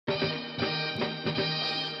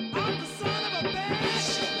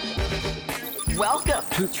Welcome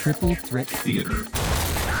to Triple Threat Theater.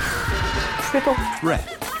 Triple Threat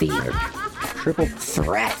Theater. Triple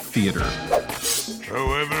Threat Theater.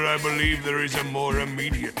 However, I believe there is a more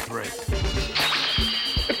immediate threat.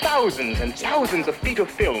 Thousands and thousands of feet of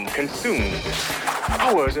film consumed.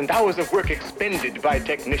 Hours and hours of work expended by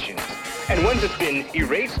technicians. And once it's been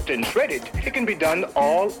erased and shredded, it can be done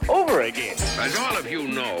all over again. As all of you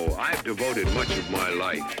know, I've devoted much of my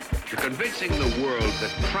life to convincing the world that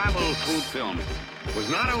travel through film was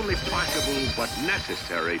not only possible, but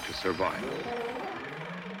necessary to survive.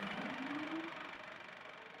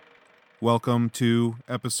 Welcome to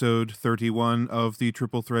episode 31 of the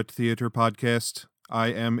Triple Threat Theater podcast. I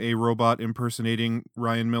am a robot impersonating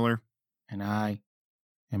Ryan Miller. And I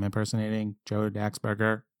am impersonating Joe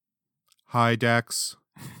Daxberger. Hi, Dax.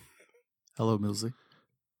 Hello, Millsy.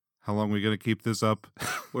 How long are we going to keep this up?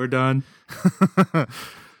 We're done.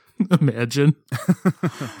 Imagine.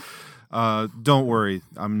 Don't worry.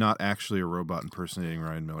 I'm not actually a robot impersonating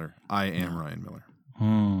Ryan Miller. I am Ryan Miller.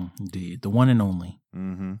 Indeed. The one and only.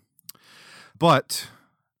 Mm-hmm. But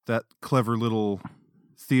that clever little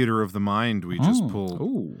theater of the mind we just pulled.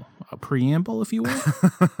 Ooh, a preamble, if you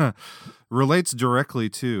will. Relates directly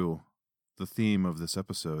to the theme of this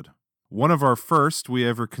episode. One of our first we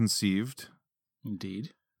ever conceived.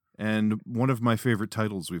 Indeed. And one of my favorite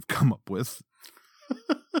titles we've come up with.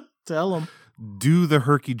 Tell them. Do the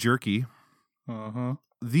Herky Jerky. Uh-huh.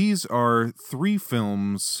 These are three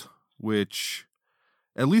films which,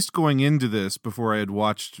 at least going into this, before I had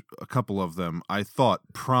watched a couple of them, I thought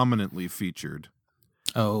prominently featured.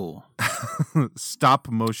 Oh. Stop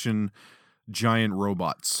motion giant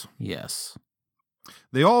robots. Yes.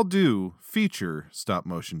 They all do feature stop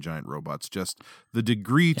motion giant robots, just the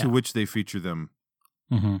degree to which they feature them,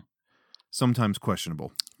 sometimes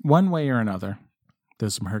questionable. One way or another,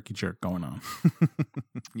 there's some herky jerk going on.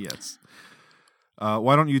 Yes.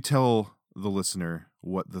 Why don't you tell the listener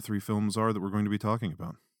what the three films are that we're going to be talking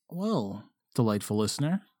about? Well, delightful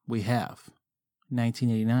listener, we have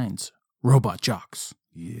 1989's Robot Jox.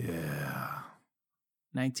 Yeah.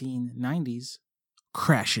 1990's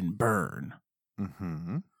Crash and Burn.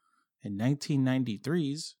 Mm-hmm. And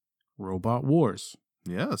 1993's Robot Wars.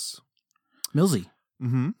 Yes. Millsy.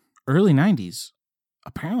 Mm-hmm. Early 90s,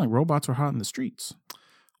 apparently robots were hot in the streets.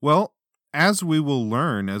 Well, as we will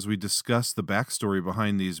learn as we discuss the backstory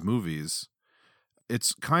behind these movies,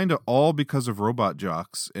 it's kind of all because of Robot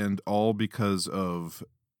Jox and all because of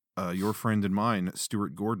your friend and mine,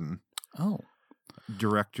 Stuart Gordon. Oh.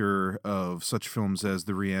 Director of such films as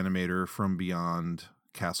The Reanimator, From Beyond,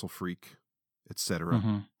 Castle Freak, etc.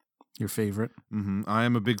 Mm-hmm. Your favorite? Mm-hmm. I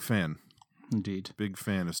am a big fan. Indeed. Big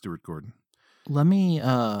fan of Stuart Gordon. Let me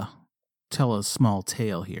tell a small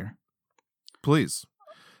tale here. Please.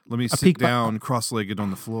 Let me sit down cross-legged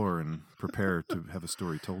on the floor and prepare to have a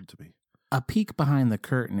story told to me. A peek behind the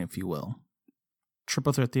curtain, if you will.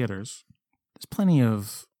 Triple Threat Theaters. There's plenty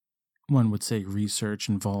of, one would say, research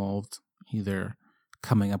involved, either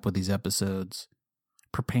coming up with these episodes,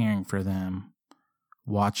 preparing for them,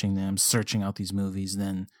 watching them, searching out these movies,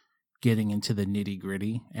 then getting into the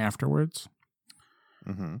nitty-gritty afterwards.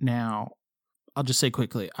 Mm-hmm. Now, I'll just say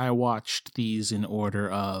quickly, I watched these in order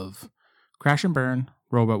of Crash and Burn,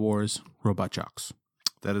 Robot Wars, Robot Jox.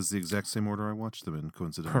 That is the exact same order I watched them in,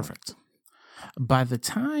 coincidentally. Perfect. By the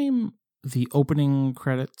time the opening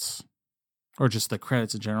credits, or just the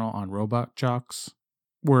credits in general on Robot Jox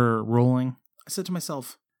were rolling, I said to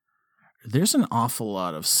myself, there's an awful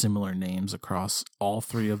lot of similar names across all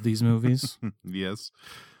three of these movies. Yes.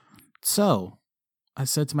 So I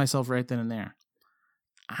said to myself right then and there,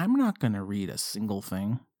 I'm not going to read a single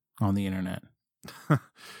thing on the internet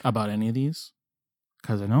about any of these,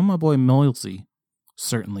 because I know my boy Millsy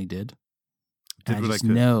certainly did. And I just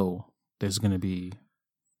know there's going to be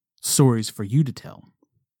stories for you to tell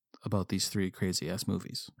about these three crazy-ass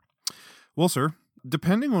movies. Well, sir,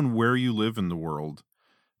 depending on where you live in the world,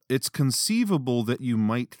 it's conceivable that you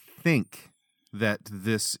might think that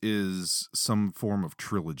this is some form of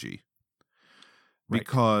trilogy. Right.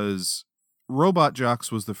 Because Robot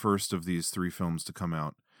Jox was the first of these three films to come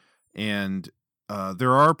out. And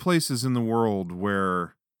there are places in the world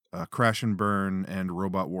where Crash and Burn and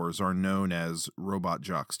Robot Wars are known as Robot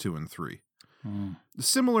Jox 2 and 3.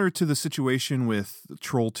 Similar to the situation with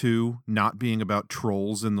Troll 2 not being about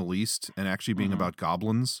trolls in the least and actually being about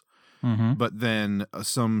goblins. Mm-hmm. But then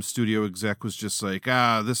some studio exec was just like,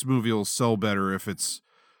 this movie will sell better if it's,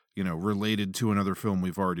 related to another film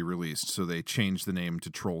we've already released. So they changed the name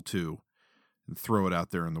to Troll 2 and throw it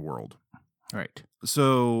out there in the world. Right.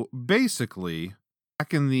 So basically,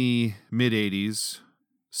 back in the mid-'80s,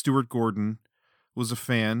 Stuart Gordon was a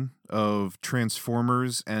fan of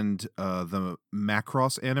Transformers and the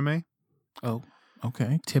Macross anime. Oh,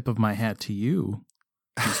 okay. Tip of my hat to you,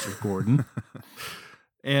 Mr. Gordon.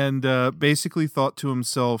 And basically thought to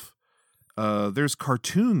himself, there's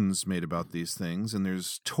cartoons made about these things, and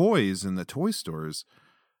there's toys in the toy stores.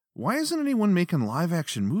 Why isn't anyone making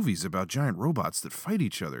live-action movies about giant robots that fight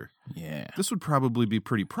each other? Yeah. This would probably be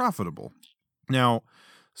pretty profitable. Now,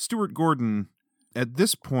 Stuart Gordon, at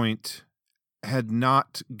this point, had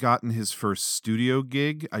not gotten his first studio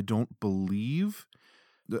gig, I don't believe.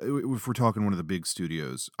 If we're talking one of the big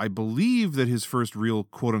studios, I believe that his first real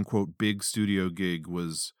quote-unquote big studio gig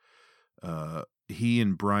was he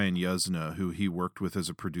and Brian Yuzna, who he worked with as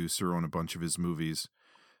a producer on a bunch of his movies.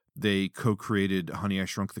 They co-created Honey, I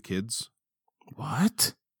Shrunk the Kids.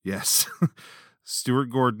 What? Yes. Stuart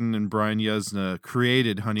Gordon and Brian Yuzna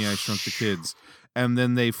created Honey, I Shrunk the Kids. And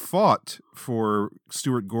then they fought for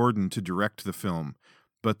Stuart Gordon to direct the film.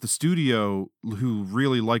 But the studio, who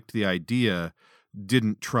really liked the idea,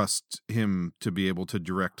 didn't trust him to be able to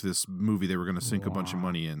direct this movie they were going to sink a bunch of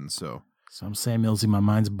money in. So I'm saying, Millsy, my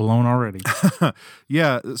mind's blown already.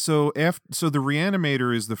 Yeah, so The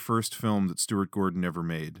Reanimator is the first film that Stuart Gordon ever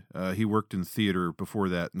made. He worked in theater before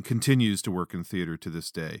that and continues to work in theater to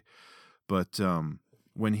this day. But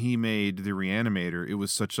when he made The Reanimator, it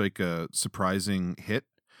was such like a surprising hit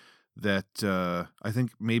that I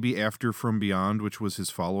think maybe after From Beyond, which was his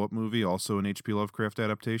follow-up movie, also an H.P. Lovecraft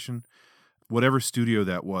adaptation, whatever studio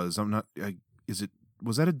that was,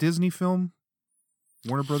 was that a Disney film?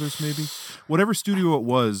 Warner Brothers, maybe? Whatever studio it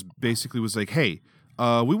was, basically was like, hey,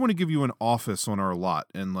 we want to give you an office on our lot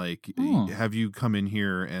and like have you come in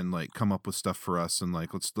here and like come up with stuff for us and like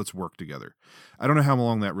let's work together. I don't know how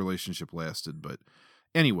long that relationship lasted, but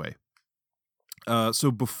anyway. So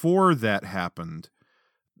before that happened,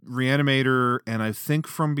 Reanimator and I think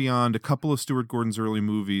From Beyond, a couple of Stuart Gordon's early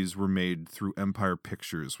movies were made through Empire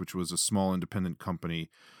Pictures, which was a small independent company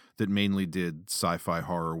that mainly did sci-fi,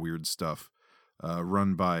 horror, weird stuff.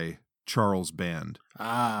 Run by Charles Band,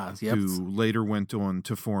 who later went on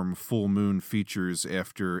to form Full Moon Features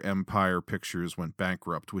after Empire Pictures went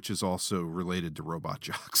bankrupt, which is also related to Robot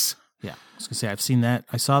Jocks. Yeah, I was going to say, I've seen that.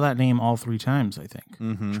 I saw that name all 3 times, I think.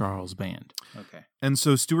 Mm-hmm. Charles Band. Okay. And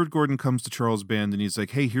so Stuart Gordon comes to Charles Band and he's like,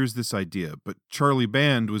 hey, here's this idea. But Charlie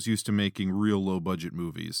Band was used to making real low-budget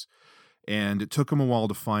movies. And it took him a while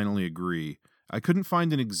to finally agree. I couldn't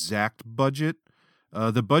find an exact budget.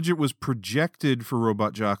 The budget was projected for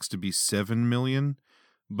Robot Jocks to be $7 million,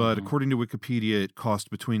 but according to Wikipedia, it cost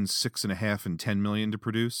between $6.5 and $10 million to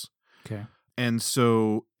produce. Okay. And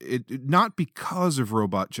so, it not because of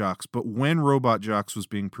Robot Jocks, but when Robot Jocks was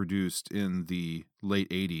being produced in the late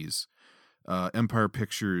 80s, Empire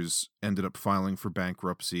Pictures ended up filing for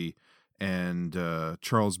bankruptcy, and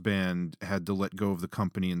Charles Band had to let go of the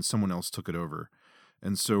company, and someone else took it over.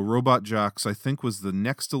 And so Robot Jocks, I think, was the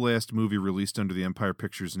next to last movie released under the Empire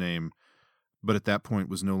Pictures name, but at that point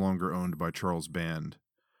was no longer owned by Charles Band.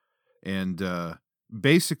 And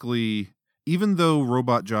basically, even though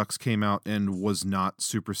Robot Jocks came out and was not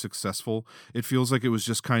super successful, it feels like it was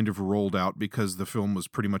just kind of rolled out because the film was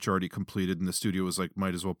pretty much already completed and the studio was like,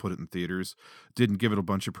 might as well put it in theaters. Didn't give it a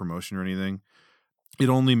bunch of promotion or anything. It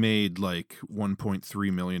only made like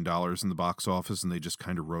 $1.3 million in the box office and they just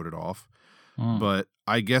kind of wrote it off. But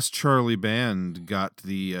I guess Charlie Band got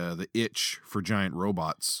the itch for giant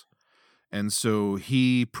robots. And so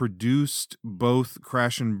he produced both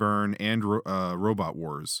Crash and Burn and Robot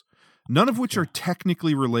Wars, none of which are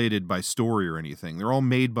technically related by story or anything. They're all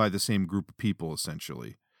made by the same group of people,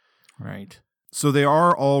 essentially. Right. So they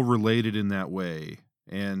are all related in that way.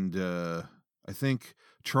 And I think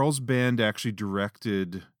Charles Band actually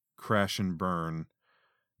directed Crash and Burn.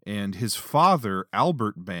 And his father,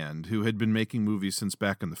 Albert Band, who had been making movies since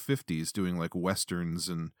back in the 50s, doing like westerns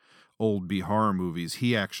and old B-horror movies,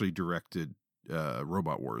 he actually directed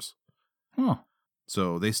Robot Wars. Huh.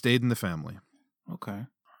 So they stayed in the family. Okay.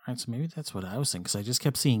 All right, so maybe that's what I was thinking, because I just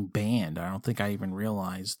kept seeing Band. I don't think I even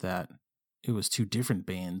realized that it was 2 different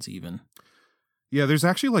bands even. Yeah, there's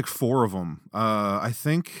actually like 4 of them. I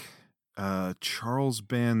think Charles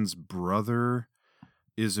Band's brother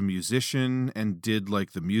is a musician and did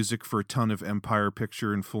like the music for a ton of Empire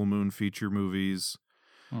Picture and Full Moon feature movies.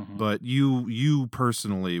 Mm-hmm. But you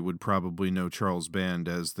personally would probably know Charles Band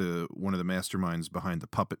as one of the masterminds behind the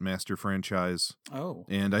Puppet Master franchise. Oh.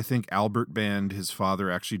 And I think Albert Band, his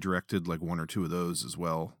father, actually directed like 1 or 2 of those as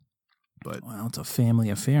well. But well, it's a family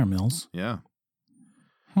affair, Mills. Yeah.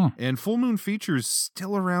 And Full Moon Features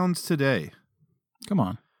still around today. Come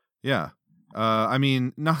on. Yeah. I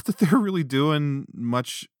mean, not that they're really doing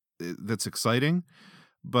much that's exciting,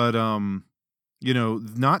 but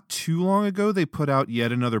not too long ago, they put out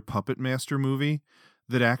yet another Puppet Master movie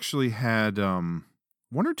that actually had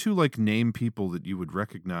one or two like name people that you would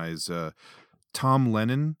recognize. Tom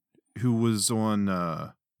Lennon, who was on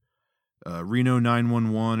Reno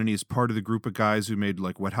 911, and he's part of the group of guys who made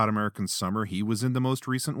like Wet Hot American Summer. He was in the most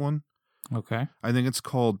recent one. Okay. I think it's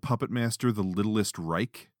called Puppet Master: The Littlest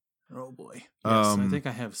Reich. Oh boy. Yes, I think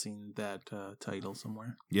I have seen that title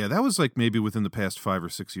somewhere. Yeah, that was like maybe within the past 5 or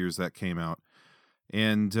 6 years that came out.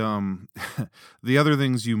 And the other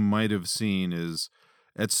things you might have seen is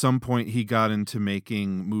at some point he got into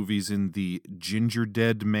making movies in the Ginger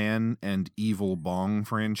Dead Man and Evil Bong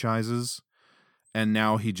franchises. And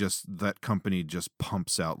now that company just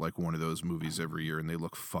pumps out like one of those movies every year, and they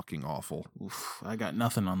look fucking awful. Oof, I got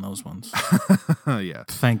nothing on those ones. Yeah.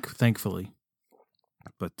 Thankfully.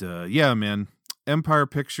 But yeah, man, Empire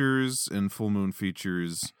Pictures and Full Moon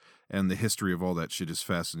Features and the history of all that shit is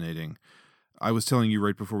fascinating. I was telling you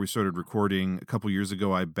right before we started recording, a couple years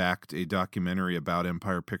ago, I backed a documentary about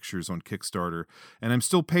Empire Pictures on Kickstarter, and I'm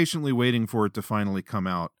still patiently waiting for it to finally come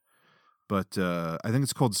out. But I think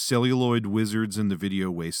it's called Celluloid Wizards in the Video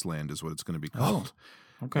Wasteland is what it's going to be called.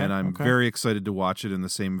 Oh, okay. And I'm very excited to watch it in the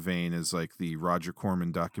same vein as like the Roger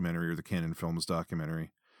Corman documentary or the Canon Films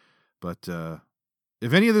documentary. But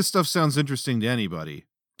if any of this stuff sounds interesting to anybody,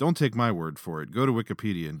 don't take my word for it. Go to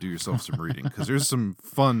Wikipedia and do yourself some reading, because there's some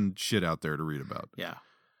fun shit out there to read about. Yeah.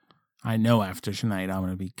 I know after tonight I'm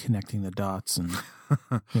going to be connecting the dots and,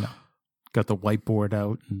 got the whiteboard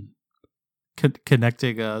out and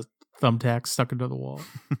connecting thumbtacks stuck into the wall.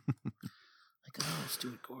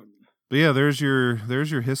 Stuart Gordon. But yeah, there's your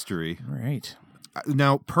history. All right.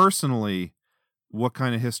 Now, personally, what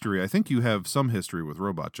kind of history? I think you have some history with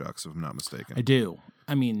Robot Jox, if I'm not mistaken. I do.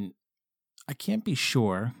 I mean, I can't be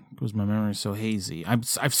sure because my memory is so hazy.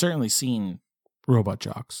 I've certainly seen Robot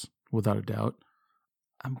Jox, without a doubt.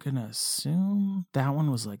 I'm going to assume that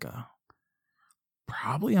one was like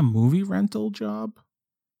probably a movie rental job,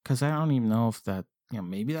 because I don't even know if that,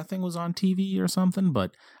 maybe that thing was on TV or something,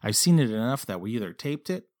 but I've seen it enough that we either taped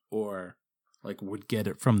it or like would get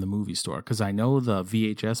it from the movie store, because I know the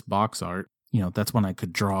VHS box art, that's when I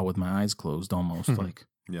could draw with my eyes closed almost. Like,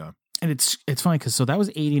 yeah. And it's funny because so that was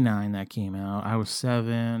 89 that came out. I was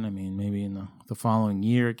 7. I mean, maybe in the following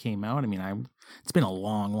year it came out. I mean, it's been a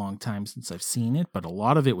long, long time since I've seen it, but a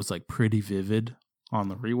lot of it was like pretty vivid on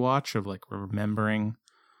the rewatch of like remembering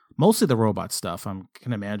mostly the robot stuff. I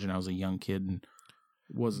can imagine I was a young kid and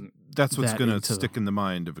wasn't. That's what's going to stick in the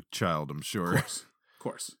mind of a child, I'm sure. Of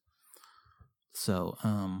course. So,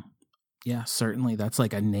 yeah, certainly that's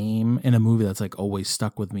like a name in a movie that's like always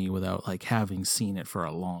stuck with me without like having seen it for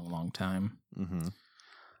a long, long time. Mm-hmm.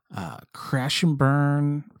 Crash and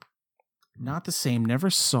Burn, not the same.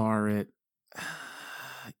 Never saw it.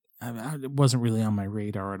 It wasn't really on my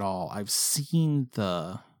radar at all. I've seen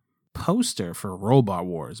the poster for Robot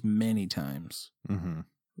Wars many times,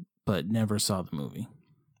 but never saw the movie.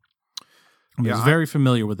 I was very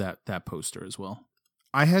familiar with that poster as well.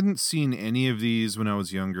 I hadn't seen any of these when I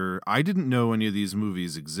was younger. I didn't know any of these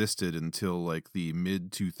movies existed until like the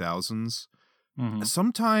mid 2000s.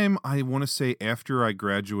 Sometime, I want to say after I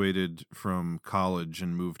graduated from college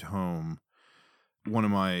and moved home, one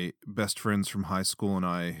of my best friends from high school and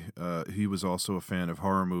I, he was also a fan of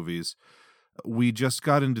horror movies. We just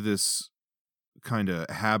got into this kind of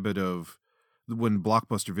habit of, when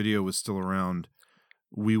Blockbuster Video was still around,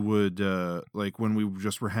 we would, like when we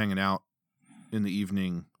just were hanging out in the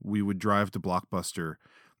evening, we would drive to Blockbuster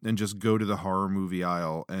and just go to the horror movie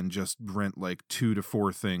aisle and just rent like 2 to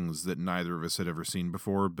 4 things that neither of us had ever seen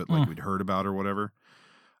before, but like we'd heard about or whatever.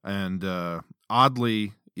 And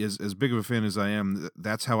oddly, as big of a fan as I am,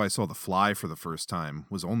 that's how I saw The Fly for the first time,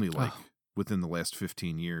 was only like within the last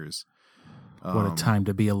 15 years. What a time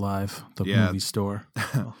to be alive, the movie store.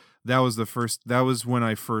 That was when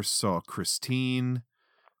I first saw Christine.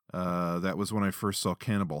 That was when I first saw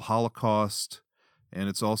Cannibal Holocaust, and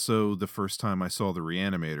it's also the first time I saw The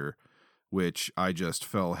Reanimator, which I just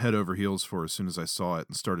fell head over heels for as soon as I saw it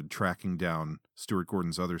and started tracking down Stuart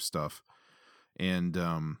Gordon's other stuff, and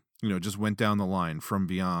just went down the line, From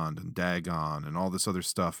Beyond and Dagon and all this other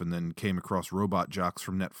stuff, and then came across Robot Jox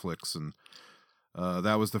from Netflix, and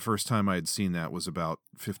that was the first time I had seen that. Was about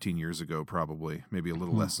 15 years ago, probably, maybe a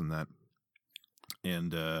little less than that,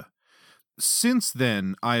 and since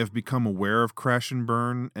then, I have become aware of Crash and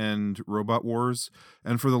Burn and Robot Wars,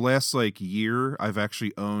 and for the last year, I've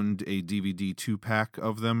actually owned a DVD 2-pack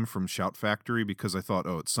of them from Shout Factory, because I thought,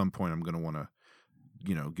 at some point I'm going to want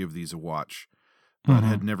to, give these a watch, but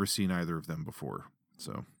had never seen either of them before.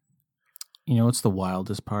 So, what's the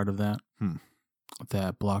wildest part of that?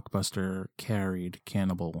 that Blockbuster carried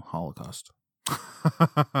Cannibal Holocaust.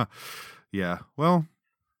 Yeah, well,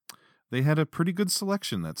 they had a pretty good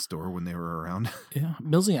selection, that store, when they were around. Yeah,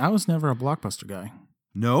 Millsy, I was never a Blockbuster guy.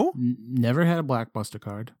 No? Never had a Blockbuster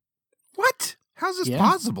card. What? How's this Yeah.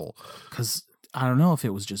 possible? Because I don't know if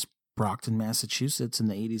it was just Brockton, Massachusetts in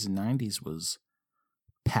the 80s and 90s was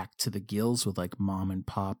packed to the gills with like mom and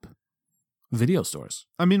pop video stores.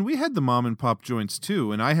 I mean, we had the mom and pop joints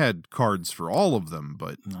too, and I had cards for all of them,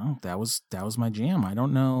 but No, that was my jam. I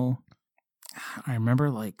don't know. I remember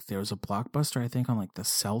like there was a Blockbuster, I think, on like the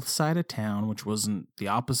south side of town, which wasn't the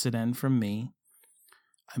opposite end from me.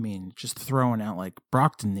 I mean, just throwing out like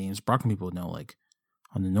Brockton names. Brockton people would know, like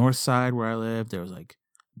on the north side where I lived, there was like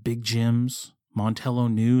Big Jim's,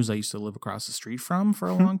 Montello News. I used to live across the street from for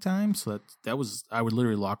a long time. So that was, I would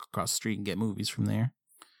literally walk across the street and get movies from there.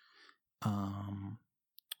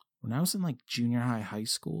 When I was in like junior high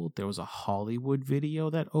school, there was a Hollywood Video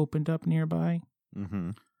that opened up nearby.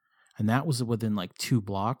 mm-hmm. And that was within like 2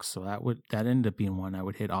 blocks. So that ended up being one I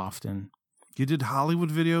would hit often. You did Hollywood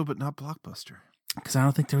Video, but not Blockbuster. Because I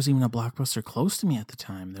don't think there was even a Blockbuster close to me at the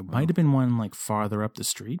time. There might have been one like farther up the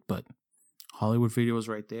street, but Hollywood Video was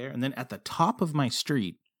right there. And then at the top of my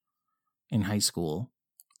street in high school,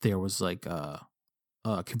 there was like a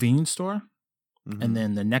convenience store. Mm-hmm. And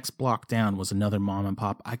then the next block down was another mom and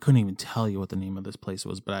pop. I couldn't even tell you what the name of this place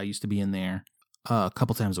was, but I used to be in there a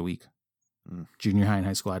couple times a week. Junior high and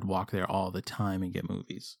high school, I'd walk there all the time and get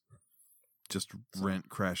movies. Just rent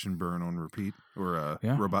Crash and Burn on repeat, or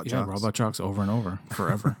Robot Jocks. Yeah, Robot Jocks over and over,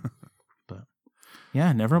 forever. But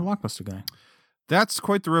yeah, never a Blockbuster guy. That's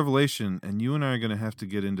quite the revelation, and you and I are going to have to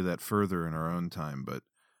get into that further in our own time, but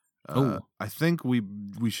I think we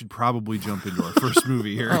should probably jump into our first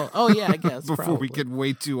movie here. Oh yeah, I guess. Before we get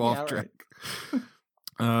way too off track. Right.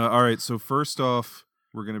 All right, so first off,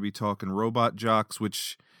 we're going to be talking Robot Jocks,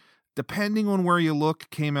 which, depending on where you look,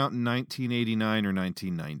 came out in 1989 or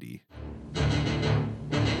 1990.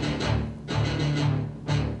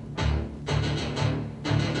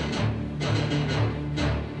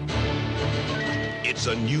 It's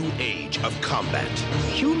a new age of combat.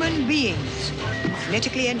 Human beings,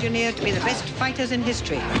 genetically engineered to be the best fighters in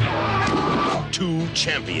history. 2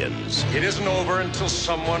 champions. It isn't over until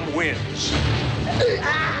someone wins.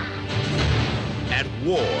 At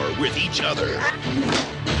war with each other.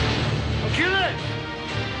 Kill it!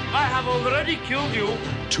 I have already killed you.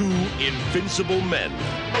 2 invincible men.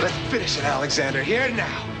 Let's finish it, Alexander, here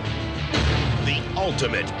now. The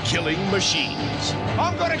ultimate killing machines.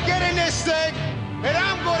 I'm gonna get in this thing, and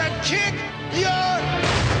I'm gonna kick your...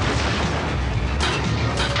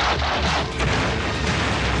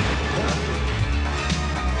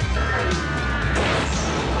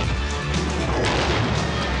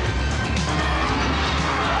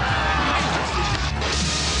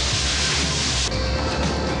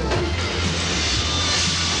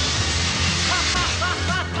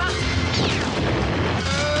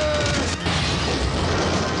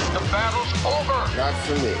 The battle's over. Not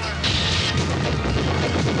for me.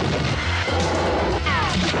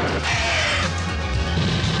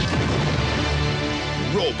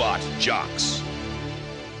 Robot Jocks.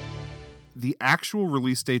 The actual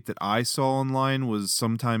release date that I saw online was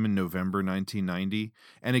sometime in November 1990.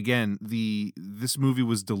 And again, this movie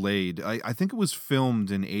was delayed. I think it was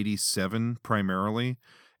filmed in 87 primarily.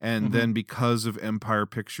 And then because of Empire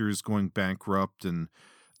Pictures going bankrupt and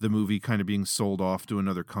the movie kind of being sold off to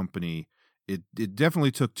another company, it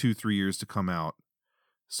definitely took 2-3 years to come out.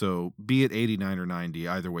 So be it 89 or 90,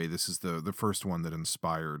 either way, this is the first one that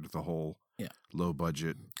inspired the whole low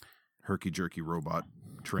budget, herky-jerky robot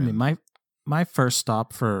trend. I mean, my first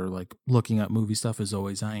stop for like looking up movie stuff is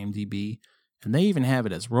always IMDb, and they even have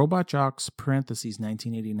it as Robot Jocks parentheses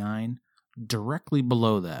 1989. Directly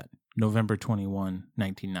below that, November 21,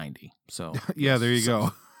 1990. So yeah, there you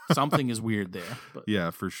go. Something is weird there. But. Yeah,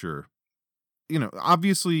 for sure. You know,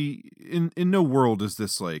 obviously, in no world is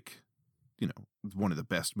this like, you know, one of the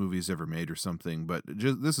best movies ever made or something. But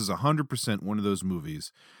this is 100% one of those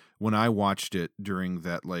movies. When I watched it during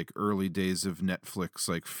that like early days of Netflix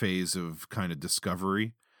like phase of kind of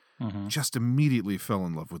discovery, just immediately fell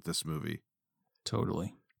in love with this movie.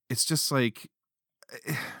 Totally. It's just like,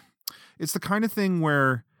 it's the kind of thing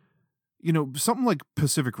where, you know, something like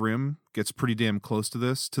Pacific Rim gets pretty damn close to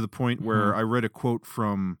this, to the point where I read a quote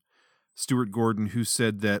from Stuart Gordon who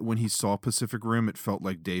said that when he saw Pacific Rim, it felt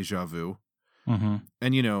like deja vu.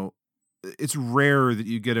 And, you know, it's rare that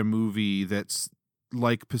you get a movie that's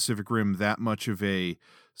like Pacific Rim, that much of a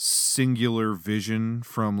singular vision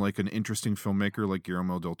from like an interesting filmmaker like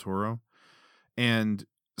Guillermo del Toro. And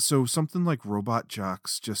so something like Robot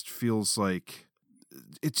Jocks just feels like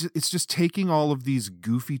it's just taking all of these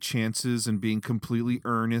goofy chances and being completely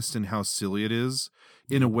earnest in how silly it is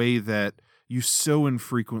in a way that you so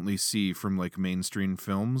infrequently see from like mainstream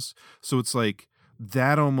films. So it's like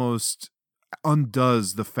that almost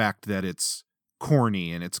undoes the fact that it's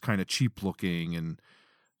corny and it's kind of cheap looking and,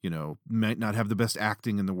 you know, might not have the best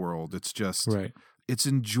acting in the world. It's just, it's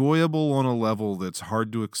enjoyable on a level that's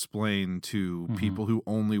hard to explain to people who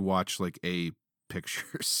only watch like A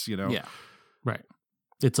pictures, you know? Yeah. Right.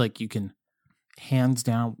 It's like you can hands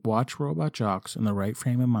down watch Robot Jox in the right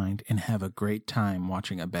frame of mind and have a great time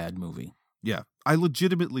watching a bad movie. Yeah. I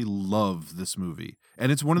legitimately love this movie.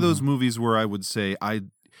 And it's one of those movies where I would say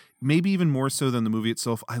maybe even more so than the movie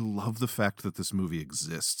itself, I love the fact that this movie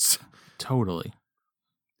exists. Totally.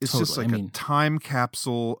 It's just like a time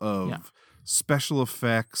capsule of special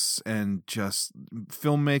effects and just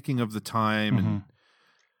filmmaking of the time. And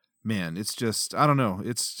man, it's just, I don't know.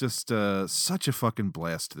 It's just such a fucking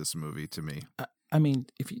blast, this movie, to me. I mean,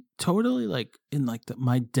 if you totally like in like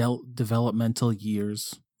my developmental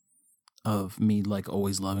years of me like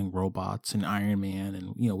always loving robots and Iron Man,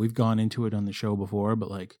 and you know, we've gone into it on the show before,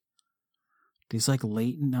 but like these like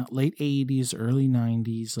late 80s, early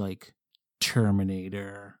 90s, like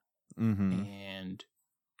Terminator and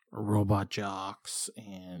Robot Jox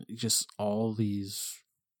and just all these,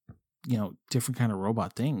 you know, different kind of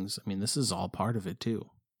robot things. I mean, this is all part of it too.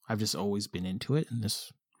 I've just always been into it, and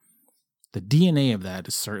the DNA of that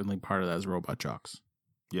is certainly part of that is Robot Jox.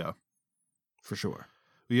 Yeah, for sure.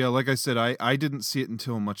 Yeah, like I said, I didn't see it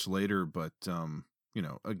until much later, but you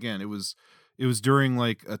know, again, it was during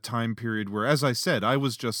like a time period where, as I said, I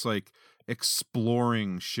was just like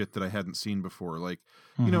exploring shit that I hadn't seen before. Like,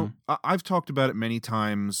 you know, I've talked about it many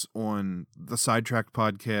times on the Sidetracked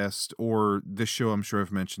podcast or this show. I'm sure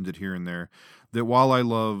I've mentioned it here and there, that while I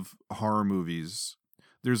love horror movies,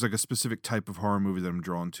 there's like a specific type of horror movie that I'm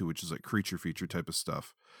drawn to, which is like creature feature type of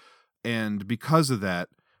stuff. And because of that,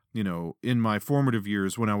 you know, in my formative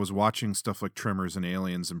years when I was watching stuff like Tremors and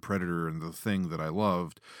Aliens and Predator and The Thing that I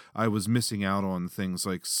loved, I was missing out on things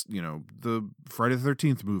like, you know, the Friday the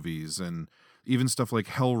 13th movies and even stuff like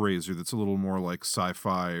Hellraiser that's a little more like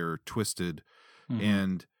sci-fi or twisted.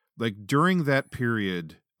 And like during that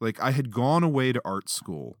period, like I had gone away to art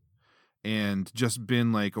school and just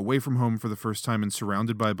been like away from home for the first time and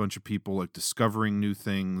surrounded by a bunch of people, like discovering new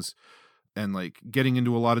things and like getting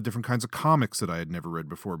into a lot of different kinds of comics that I had never read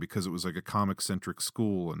before because it was like a comic centric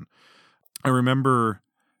school. And I remember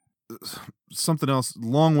something else,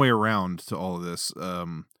 long way around to all of this.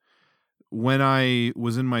 When I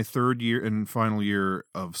was in my third year and final year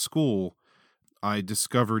of school, I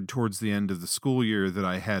discovered towards the end of the school year that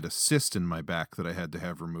I had a cyst in my back that I had to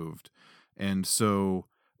have removed. And so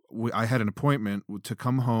I had an appointment to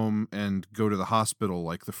come home and go to the hospital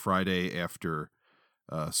like the Friday after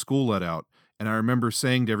school let out. And I remember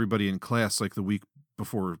saying to everybody in class, like the week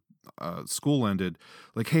before school ended,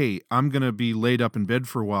 like, hey, I'm going to be laid up in bed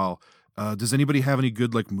for a while. Does anybody have any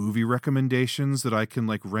good like movie recommendations that I can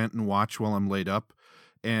like rent and watch while I'm laid up?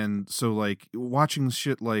 And so like watching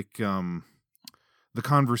shit like The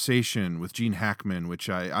Conversation with Gene Hackman, which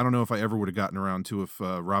I don't know if I ever would have gotten around to if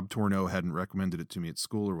Rob Tourneau hadn't recommended it to me at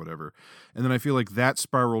school or whatever. And then I feel like that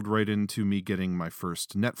spiraled right into me getting my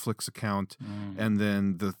first Netflix account. And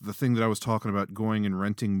then the thing that I was talking about, going and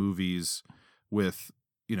renting movies with,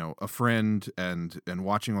 you know, a friend and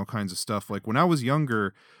watching all kinds of stuff. Like when I was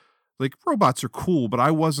younger, like robots are cool, but I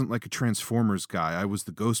wasn't like a Transformers guy. I was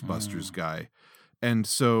the Ghostbusters guy. And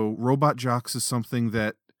so Robot Jox is something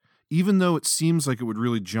that, even though it seems like it would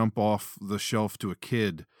really jump off the shelf to a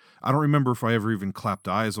kid, I don't remember if I ever even clapped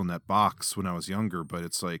eyes on that box when I was younger, but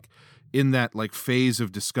it's like in that like phase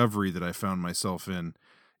of discovery that I found myself in,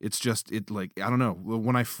 it's just, it like, I don't know,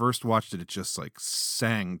 when I first watched it, it just like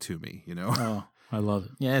sang to me, you know? Oh, I love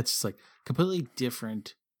it. Yeah, it's just like completely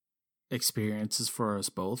different experiences for us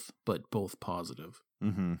both, but both positive.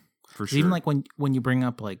 For sure. Even like when you bring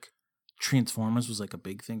up like Transformers was like a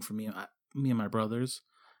big thing for me and my brothers.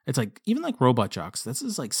 It's like, even like Robot Jox, this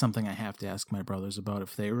is like something I have to ask my brothers about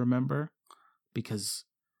if they remember, because,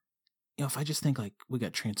 you know, if I just think like we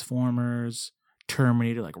got Transformers,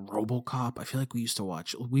 Terminator, like RoboCop, I feel like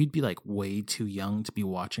we'd be like way too young to be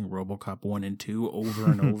watching RoboCop 1 and 2 over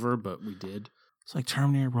and over, but we did. It's like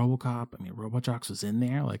Terminator, RoboCop, I mean, Robot Jox was in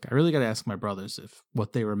there. Like, I really got to ask my brothers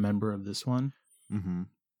what they remember of this one.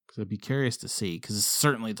 Because I'd be curious to see, because it's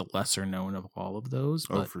certainly the lesser known of all of those.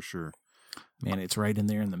 But, for sure. Man, it's right in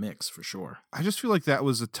there in the mix for sure. I just feel like that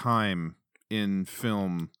was a time in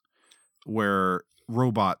film where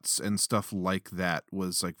robots and stuff like that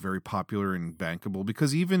was like very popular and bankable,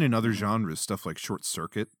 because even in other genres, stuff like Short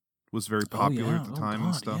Circuit, was very popular at the time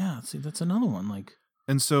and stuff. Yeah, see, that's another one. Like,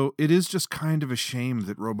 and so it is just kind of a shame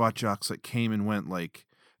that Robot Jox like came and went. Like,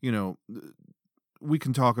 you know, we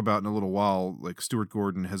can talk about in a little while. Like Stuart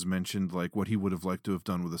Gordon has mentioned like what he would have liked to have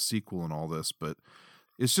done with a sequel and all this, but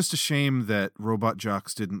it's just a shame that Robot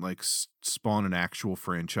Jox didn't like spawn an actual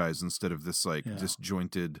franchise instead of this like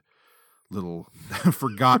disjointed little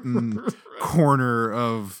forgotten corner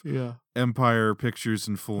of Empire Pictures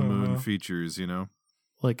and Full Moon Features, you know?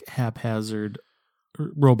 Like haphazard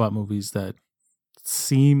robot movies that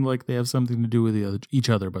seem like they have something to do with each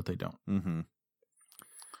other, but they don't. Mm-hmm.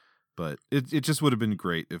 But it just would have been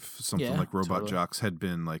great if something like Robot Jox had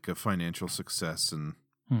been like a financial success. And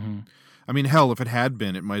I mean, hell, if it had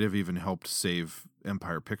been, it might have even helped save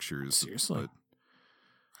Empire Pictures. Seriously.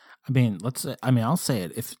 I mean, I'll say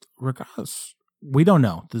it. If regardless, we don't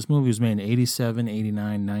know. This movie was made in 87,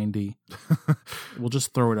 89, 90. We'll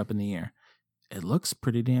just throw it up in the air. It looks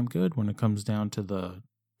pretty damn good when it comes down to the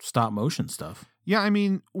stop motion stuff. Yeah, I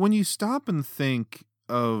mean, when you stop and think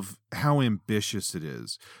of how ambitious it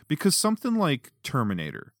is, because something like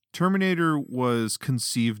Terminator was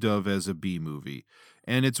conceived of as a B movie,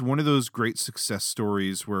 and it's one of those great success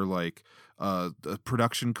stories where like the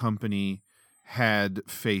production company had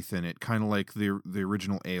faith in it, kind of like the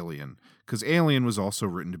original Alien, because Alien was also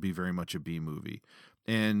written to be very much a B movie.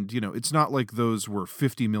 And, you know, it's not like those were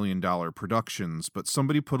 $50 million productions, but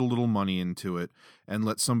somebody put a little money into it and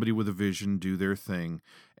let somebody with a vision do their thing.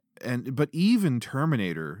 But even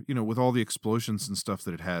Terminator, you know, with all the explosions and stuff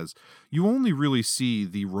that it has, you only really see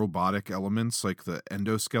the robotic elements, like the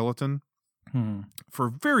endoskeleton, for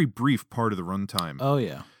a very brief part of the runtime. Oh,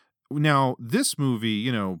 yeah. Now, this movie,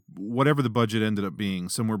 you know, whatever the budget ended up being,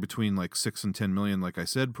 somewhere between like 6 and 10 million, like I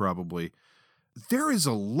said, probably, there is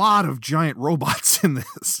a lot of giant robots in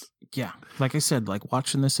this. Yeah. Like I said, like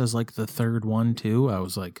watching this as like the third one too, I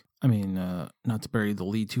was like, I mean, not to bury the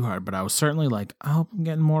lead too hard, but I was certainly like, I hope I'm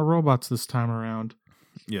getting more robots this time around.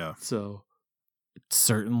 Yeah. So it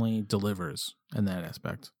certainly delivers in that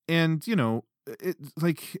aspect. And, you know,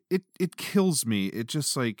 it kills me. It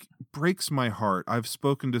just like breaks my heart. I've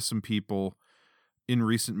spoken to some people in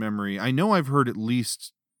recent memory. I know I've heard at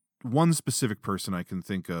least one specific person I can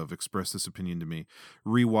think of express this opinion to me.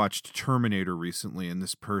 Rewatched Terminator recently, and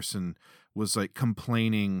this person was like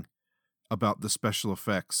complaining about the special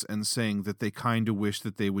effects and saying that they kind of wish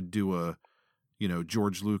that they would do a, you know,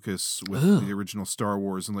 George Lucas with the original Star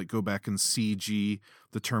Wars and like go back and CG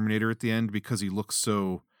the Terminator at the end because he looks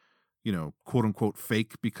so, you know, quote unquote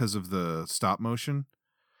fake because of the stop motion.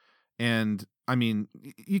 And I mean,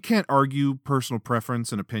 you can't argue personal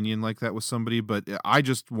preference and opinion like that with somebody, but I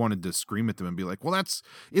just wanted to scream at them and be like, well,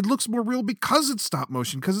 it looks more real because it's stop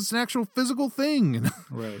motion, because it's an actual physical thing.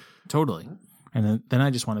 Right. Totally. And then I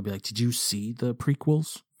just want to be like, did you see the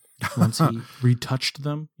prequels once he retouched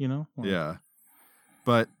them, you know? Well, yeah.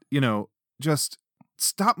 But, you know, just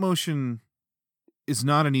stop motion is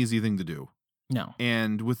not an easy thing to do. No.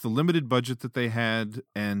 And with the limited budget that they had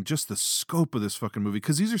and just the scope of this fucking movie,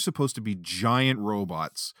 because these are supposed to be giant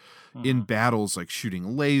robots in battles, like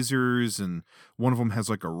shooting lasers, and one of them has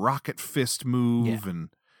like a rocket fist move,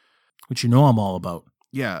 and which, you know, I'm all about.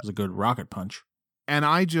 Yeah. It's a good rocket punch. And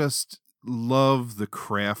I just love the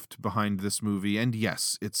craft behind this movie. And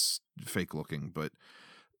yes, it's fake looking, but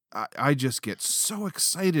I just get so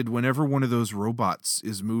excited whenever one of those robots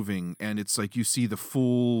is moving and it's like you see the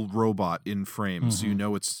full robot in frame. So you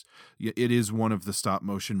know it is one of the stop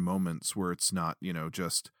motion moments where it's not, you know,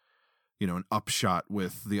 just, you know, an upshot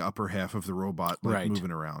with the upper half of the robot like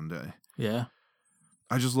moving around. Yeah.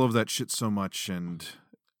 I just love that shit so much, and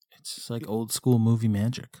it's just like old school movie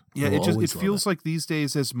magic. Yeah, it feels like these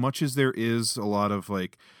days, as much as there is a lot of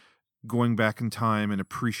like going back in time and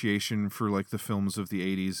appreciation for like the films of the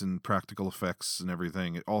 80s and practical effects and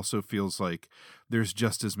everything, it also feels like there's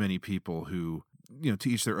just as many people who, you know, to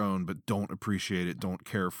each their own, but don't appreciate it, don't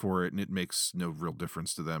care for it, and it makes no real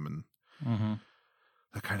difference to them. And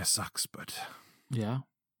that kind of sucks, but yeah.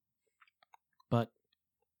 But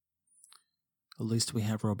at least we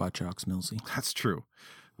have Robot Jox, Millsy. That's true.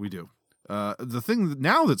 We do. The thing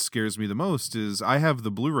now that scares me the most is I have the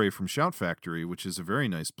Blu-ray from Shout Factory, which is a very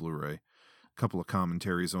nice Blu-ray. A couple of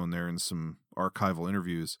commentaries on there and some archival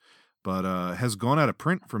interviews, but has gone out of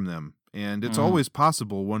print from them. And it's always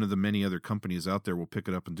possible one of the many other companies out there will pick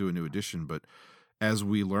it up and do a new edition. But as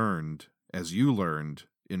you learned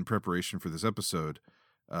in preparation for this episode,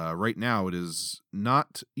 right now it is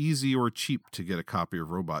not easy or cheap to get a copy of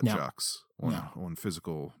Robot Jox on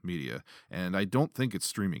physical media. And I don't think it's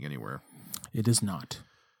streaming anywhere. It is not.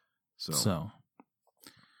 So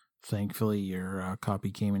thankfully your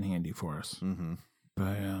copy came in handy for us. Mm-hmm.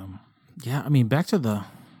 But Yeah, I mean, back to the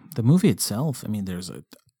movie itself. I mean,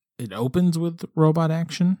 it opens with robot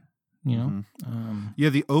action. You know, yeah.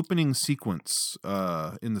 The opening sequence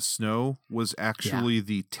in the snow was actually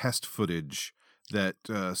the test footage that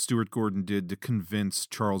Stuart Gordon did to convince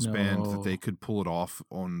Charles Band that they could pull it off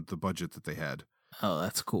on the budget that they had. Oh,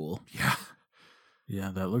 that's cool. Yeah.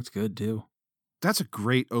 Yeah, that looked good too. That's a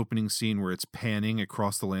great opening scene where it's panning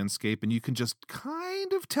across the landscape and you can just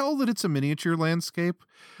kind of tell that it's a miniature landscape.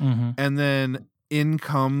 Mm-hmm. And then in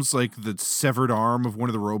comes like the severed arm of one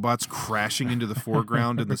of the robots crashing into the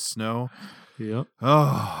foreground in the snow. Yep.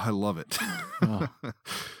 Oh, I love it. Oh.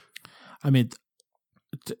 I mean,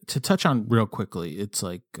 to touch on real quickly, it's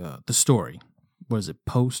like the story. Was it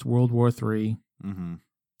post World War III? Mm-hmm.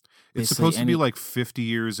 It's supposed to be like 50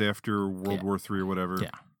 years after World War III or whatever. Yeah.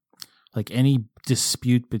 Like any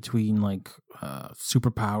dispute between like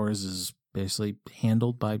superpowers is basically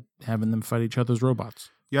handled by having them fight each other's robots.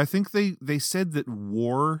 Yeah, I think they said that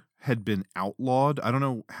war had been outlawed. I don't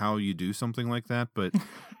know how you do something like that, but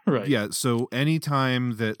right. Yeah, so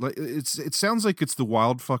anytime that like it sounds like it's the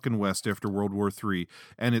wild fucking West after World War III,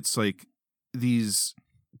 and it's like these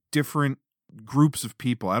different groups of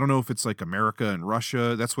people. I don't know if it's like America and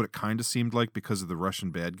Russia. That's what it kind of seemed like because of the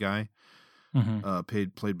Russian bad guy.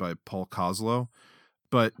 Played by Paul Kozlow.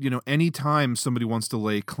 But, you know, anytime somebody wants to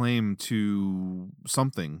lay claim to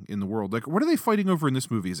something in the world, like what are they fighting over in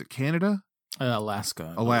this movie? Is it Canada?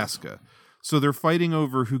 Alaska. Alaska. So they're fighting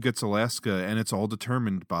over who gets Alaska, and it's all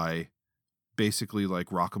determined by basically like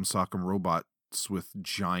Rock'em Sock'em robots with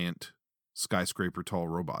giant skyscraper tall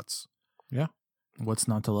robots. Yeah. What's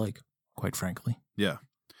not to like, quite frankly. Yeah.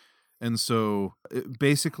 And so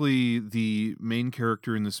basically the main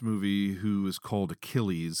character in this movie, who is called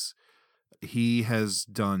Achilles, he has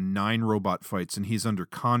done 9 robot fights, and he's under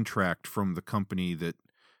contract from the company that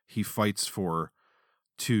he fights for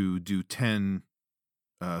to do 10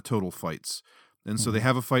 total fights. And so they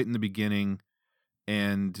have a fight in the beginning,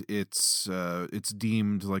 and it's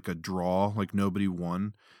deemed like a draw, like nobody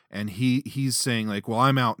won. And he's saying like, well,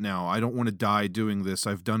 I'm out now. I don't want to die doing this.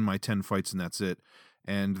 I've done my 10 fights and that's it.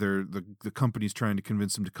 And the company's trying to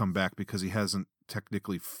convince him to come back because he hasn't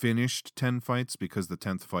technically finished 10 fights because the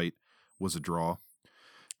 10th fight was a draw.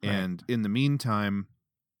 Right. And in the meantime,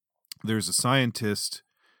 there's a scientist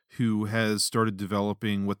who has started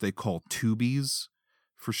developing what they call tubies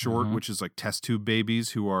for short, which is like test tube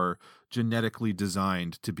babies who are genetically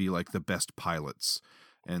designed to be like the best pilots.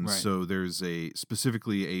 And so there's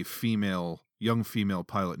specifically a young female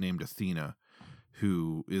pilot named Athena,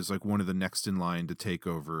 who is like one of the next in line to take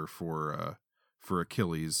over for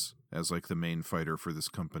Achilles as like the main fighter for this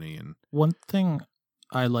company. And one thing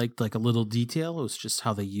I liked, like a little detail, was just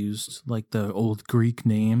how they used like the old Greek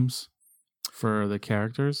names for the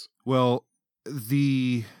characters. Well,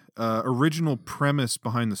 the original premise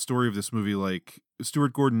behind the story of this movie, like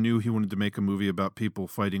Stuart Gordon knew he wanted to make a movie about people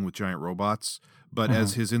fighting with giant robots, but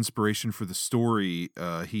as his inspiration for the story,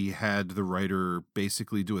 he had the writer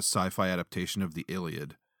basically do a sci-fi adaptation of the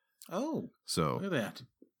Iliad. Oh, so look at that.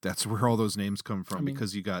 That's where all those names come from,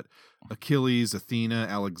 because you got Achilles, Athena,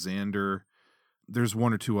 Alexander. There's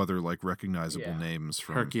one or two other like recognizable names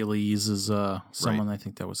from Hercules is someone I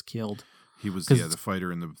think that was killed. He was the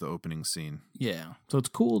fighter in the opening scene. Yeah, so it's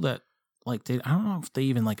cool that like I don't know if they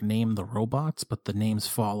even like name the robots, but the names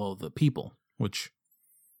follow the people, which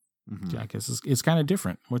I guess is kind of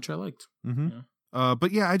different, which I liked. Yeah.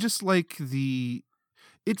 But yeah, I just like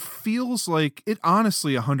it feels like it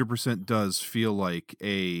honestly 100% does feel like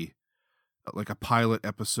a pilot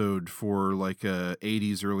episode for like a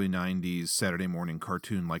 80s, early 90s Saturday morning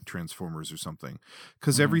cartoon like Transformers or something.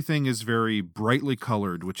 Because everything is very brightly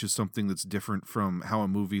colored, which is something that's different from how a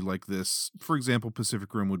movie like this, for example,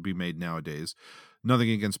 Pacific Rim, would be made nowadays.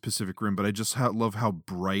 Nothing against Pacific Rim, but I just love how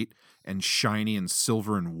bright and shiny and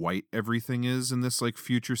silver and white everything is in this like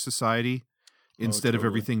future society, instead of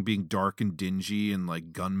everything being dark and dingy and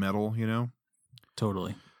like gunmetal, you know?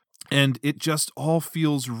 Totally. And it just all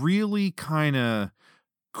feels really kind of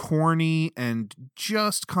corny and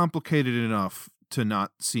just complicated enough to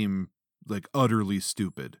not seem like utterly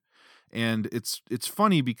stupid. And it's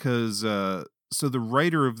funny because so the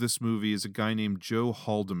writer of this movie is a guy named Joe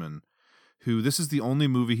Haldeman, who this is the only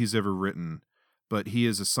movie he's ever written, but he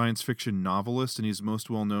is a science fiction novelist, and he's most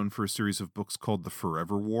well known for a series of books called The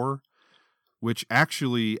Forever War, which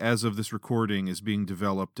actually, as of this recording, is being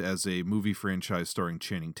developed as a movie franchise starring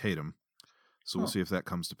Channing Tatum. So we'll see if that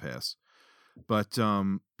comes to pass. But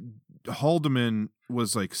Haldeman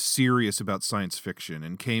was like serious about science fiction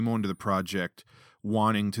and came onto the project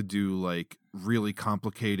wanting to do like really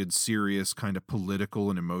complicated, serious kind of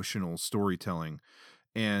political and emotional storytelling.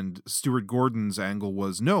 And Stuart Gordon's angle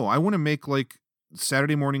was, no, I want to make like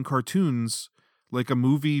Saturday morning cartoons, like a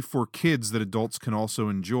movie for kids that adults can also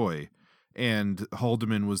enjoy. And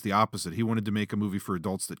Haldeman was the opposite. He wanted to make a movie for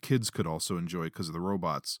adults that kids could also enjoy because of the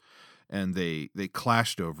robots. And they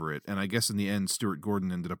clashed over it. And I guess in the end, Stuart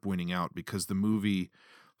Gordon ended up winning out because the movie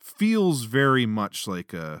feels very much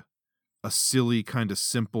like a silly, kind of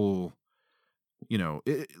simple,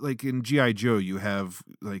 like in G.I. Joe, you have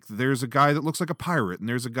like, there's a guy that looks like a pirate and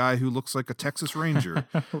there's a guy who looks like a Texas Ranger.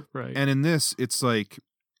 Right. And in this, it's like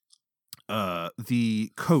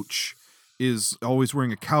the coach is always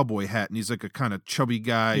wearing a cowboy hat and he's like a kind of chubby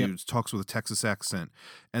guy who talks with a Texas accent.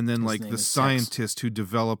 And then like the scientist who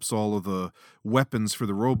develops all of the weapons for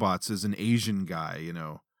the robots is an Asian guy,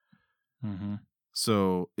 Mm-hmm.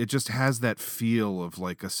 So it just has that feel of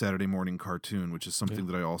like a Saturday morning cartoon, which is something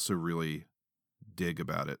that I also really dig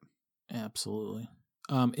about it. Absolutely.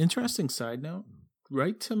 Interesting side note.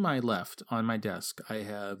 Right to my left on my desk, I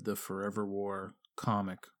have the Forever War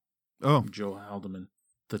comic. Oh, Joe Haldeman,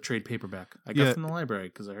 the trade paperback. I got from the library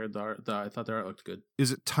because I heard I thought the art looked good.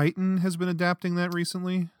 Is it Titan has been adapting that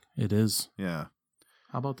recently? It is. Yeah.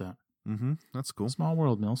 How about that? Mm-hmm. That's cool. Small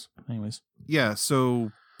world, Mills. Anyways. Yeah.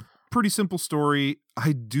 So pretty simple story.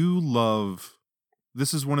 I do love.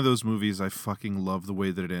 This is one of those movies I fucking love the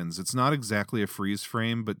way that it ends. It's not exactly a freeze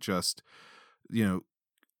frame, but just,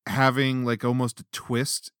 having like almost a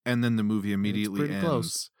twist and then the movie immediately ends.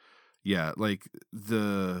 Close. Yeah, like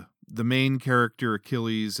the main character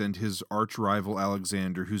Achilles and his arch rival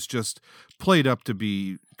Alexander, who's just played up to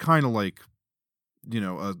be kind of like,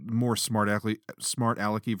 a more smart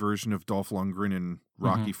alecky version of Dolph Lundgren in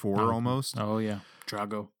Rocky IV almost. Oh yeah,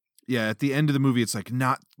 Drago. Yeah, at the end of the movie, it's like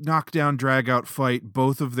knock down, drag out fight.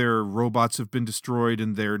 Both of their robots have been destroyed,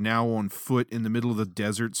 and they're now on foot in the middle of the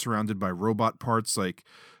desert, surrounded by robot parts. Like,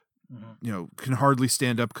 can hardly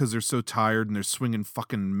stand up because they're so tired, and they're swinging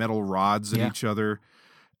fucking metal rods at each other.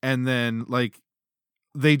 And then, like,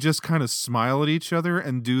 they just kind of smile at each other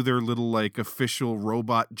and do their little like official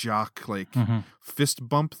robot jock like fist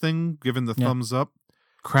bump thing, giving the thumbs up,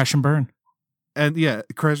 crash and burn. And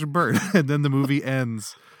crash and burn. And then the movie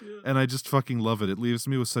ends. And I just fucking love it. It leaves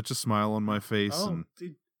me with such a smile on my face.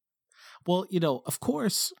 Dude. Well, of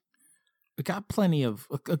course, we got plenty of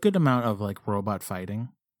a good amount of like robot fighting,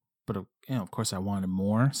 but of course, I wanted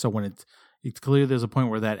more. So when it's clear there's a point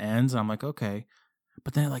where that ends, I'm like, okay,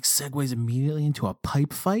 but then it like segues immediately into a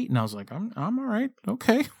pipe fight, and I was like, I'm all right,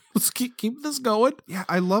 okay, let's keep this going. Yeah,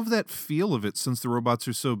 I love that feel of it since the robots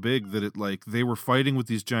are so big that it like they were fighting with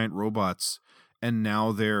these giant robots. And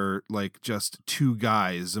now they're like just two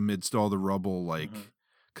guys amidst all the rubble, like,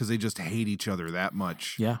 because they just hate each other that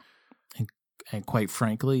much. Yeah. And quite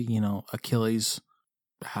frankly, Achilles,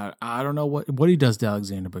 I don't know what he does to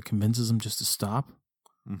Alexander, but convinces him just to stop.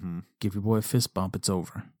 Mm-hmm. Give your boy a fist bump. It's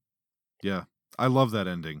over. Yeah. I love that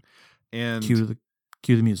ending. And cue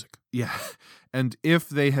the music. Yeah. And if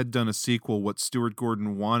they had done a sequel, what Stuart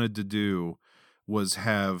Gordon wanted to do was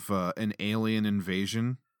have an alien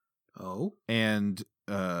invasion. Oh. And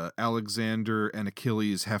Alexander and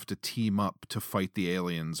Achilles have to team up to fight the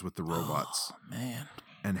aliens with the robots. Oh, man.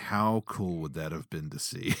 And how cool would that have been to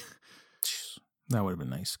see? That would have been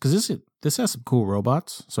nice. Because this has some cool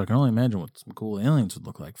robots, so I can only imagine what some cool aliens would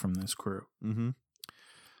look like from this crew. Mm-hmm.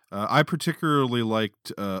 I particularly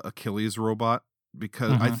liked Achilles' robot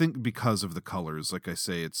because I think because of the colors. Like I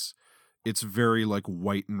say, it's very like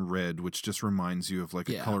white and red, which just reminds you of like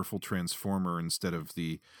a colorful Transformer instead of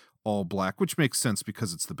the all black, which makes sense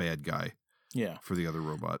because it's the bad guy. Yeah. For the other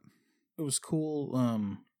robot. It was cool.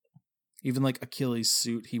 Even like Achilles'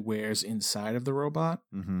 suit he wears inside of the robot.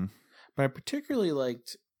 Mm-hmm. But I particularly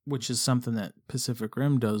liked, which is something that Pacific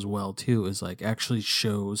Rim does well too, is like actually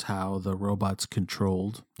shows how the robot's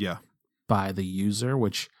controlled. Yeah. By the user,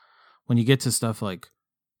 which when you get to stuff like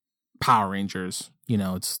Power Rangers,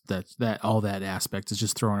 it's that all that aspect is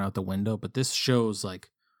just thrown out the window. But this shows like,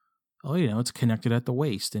 it's connected at the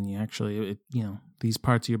waist, and you actually, these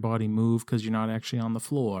parts of your body move because you're not actually on the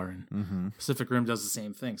floor. And Pacific Rim does the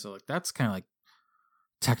same thing. So like that's kind of like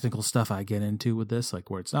technical stuff I get into with this, like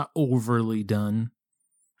where it's not overly done.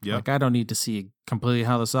 Yeah, like I don't need to see completely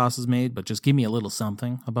how the sauce is made, but just give me a little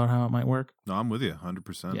something about how it might work. No, I'm with you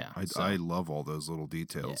 100%. Yeah, I love all those little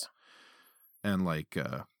details, and like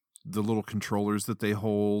the little controllers that they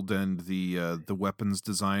hold, and the weapons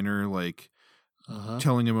designer like.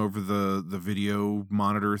 Telling him over the video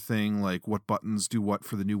monitor thing, like what buttons do what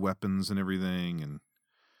for the new weapons and everything. And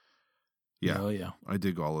I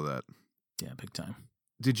dig all of that. Yeah, big time.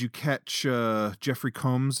 Did you catch Jeffrey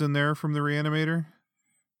Combs in there from The Reanimator?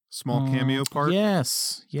 small cameo part?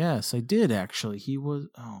 Yes, I did actually. He was.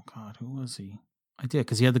 Oh God, who was he? I did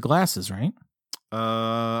because he had the glasses, right?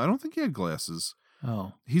 I don't think he had glasses.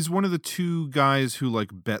 Oh, he's one of the two guys who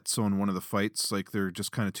like bets on one of the fights. Like they're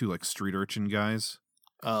just kind of two like street urchin guys.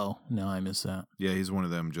 Oh no, I missed that. Yeah, he's one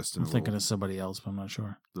of them. Just in I'm thinking of somebody else, but I'm not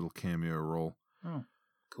sure. Little cameo role. Oh,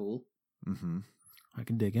 cool. Mm-hmm. I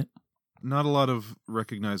can dig it. Not a lot of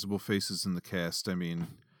recognizable faces in the cast. I mean,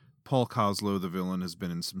 Paul Koslo, the villain, has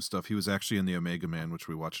been in some stuff. He was actually in the Omega Man, which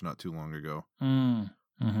we watched not too long ago.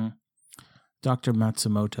 Mm-hmm. Dr.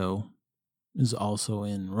 Matsumoto is also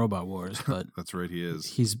in Robot Wars, but that's right, he is.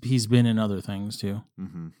 He's been in other things too.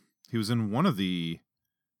 Mm-hmm. He was in one of the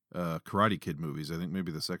Karate Kid movies. I think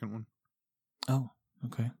maybe the second one. Oh,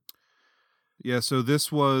 okay. Yeah, so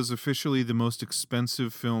this was officially the most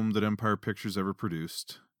expensive film that Empire Pictures ever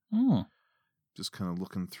produced. Just kind of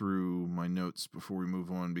looking through my notes before we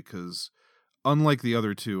move on, because unlike the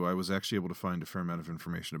other two, I was actually able to find a fair amount of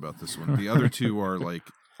information about this one. The other two are like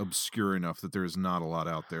obscure enough that there is not a lot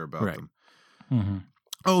out there about them. Mm-hmm.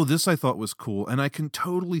 Oh, this I thought was cool, and I can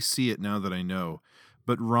totally see it now that I know.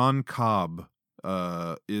 But Ron Cobb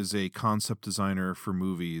is a concept designer for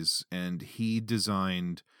movies, and he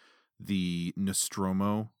designed the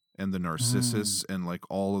Nostromo and the Narcissus and like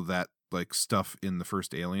all of that like stuff in the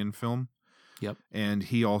first Alien film. Yep. And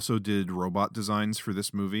he also did robot designs for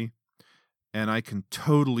this movie, and I can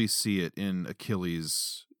totally see it in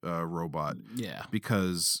Achilles' robot. Yeah.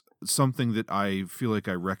 Because something that I feel like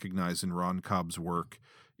I recognize in Ron Cobb's work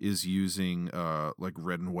is using like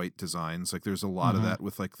red and white designs. Like there's a lot of that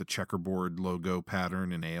with like the checkerboard logo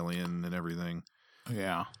pattern in Alien and everything.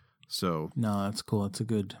 Yeah. So no, that's cool. It's a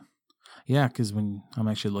good. Yeah, because when I'm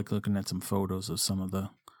actually looking at some photos of some of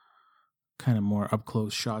the kind of more up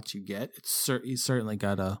close shots you get, he's certainly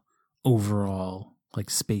got a overall like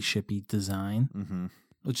spaceshipy design,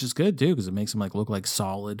 which is good too because it makes them like look like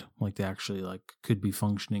solid, like they actually like could be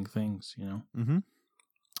functioning things, you know. Mm-hmm.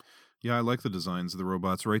 Yeah, I like the designs of the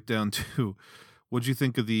robots, right down to what'd you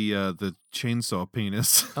think of the chainsaw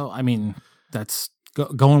penis? Oh, I mean that's.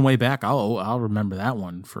 Going way back, I'll remember that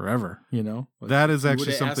one forever. You know, that is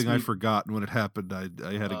actually something I forgot, and when it happened,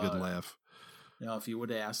 I had a good laugh. You know, if you would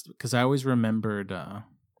have asked, because I always remembered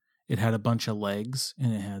it had a bunch of legs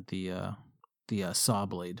and it had the saw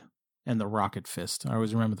blade and the rocket fist. I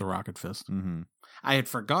always remember the rocket fist. Mm-hmm. I had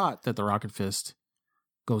forgot that the rocket fist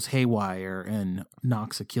goes haywire and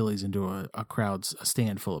knocks Achilles into a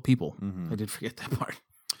stand full of people. I did forget that part.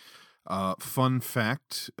 Fun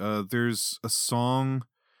fact, there's a song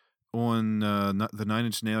on the 9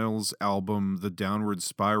 Inch Nails album, The Downward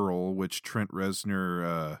Spiral, which Trent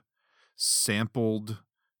Reznor sampled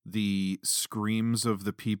the screams of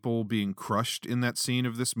the people being crushed in that scene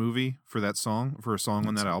of this movie for a song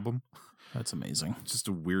on that album. That's amazing. It's just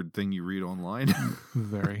a weird thing you read online.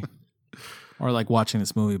 Very. Or like watching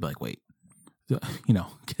this movie, be like, wait, you know,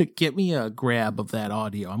 get me a grab of that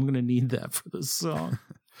audio. I'm going to need that for this song.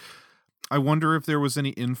 I wonder if there was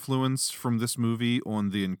any influence from this movie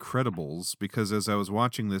on The Incredibles, because as I was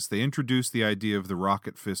watching this, they introduced the idea of the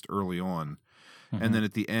rocket fist early on. And then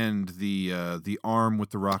at the end, the arm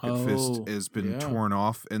with the rocket fist has been torn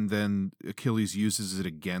off, and then Achilles uses it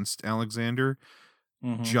against Alexander,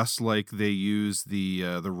 just like they use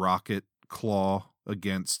the rocket claw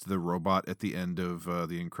against the robot at the end of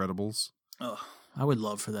The Incredibles. Oh, I would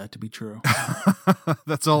love for that to be true.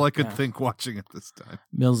 That's all I could think watching it this time.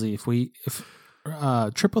 Millsy, if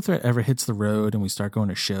Triple Threat ever hits the road and we start going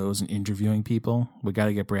to shows and interviewing people, we got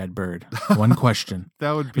to get Brad Bird. One question.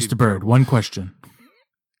 That would be Mr. Bird, one question.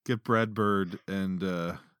 Get Brad Bird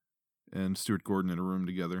and Stuart Gordon in a room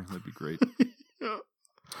together. That'd be great.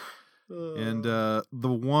 And the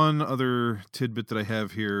one other tidbit that I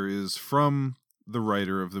have here is from the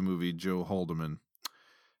writer of the movie, Joe Haldeman.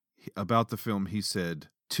 About the film, he said,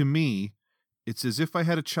 "To me, it's as if I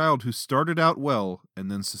had a child who started out well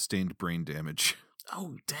and then sustained brain damage."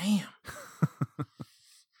 Oh, damn.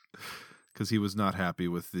 Because he was not happy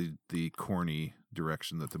with the corny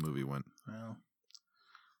direction that the movie went. Well,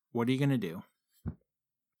 what are you going to do?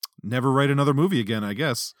 Never write another movie again, I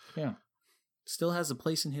guess. Yeah. Still has a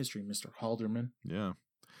place in history, Mr. Haldeman. Yeah.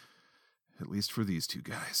 At least for these two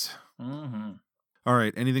guys. Mm-hmm. All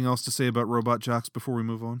right. Anything else to say about Robot Jocks before we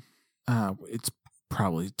move on? It's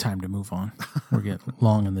probably time to move on. We're getting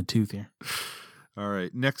long in the tooth here. All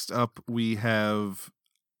right. Next up, we have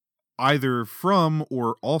either from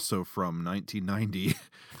or also from 1990,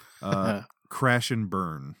 Crash and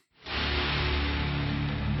Burn.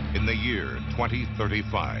 In the year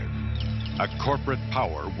 2035, a corporate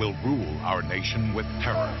power will rule our nation with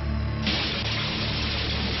terror.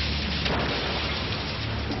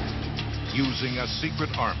 using a secret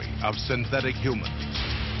army of synthetic humans.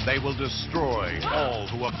 They will destroy all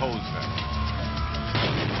who oppose them.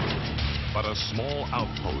 But a small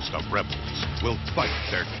outpost of rebels will fight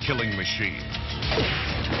their killing machine.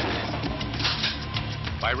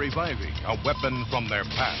 By reviving a weapon from their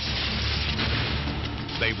past,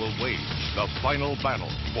 they will wage the final battle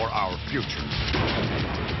for our future.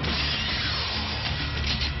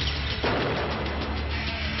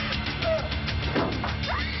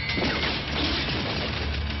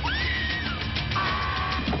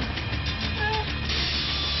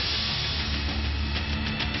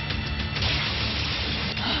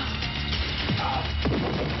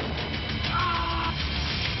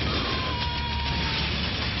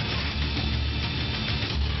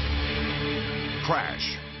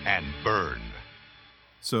 Crash and burn.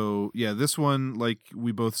 So, yeah, this one, like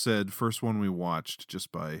we both said, first one we watched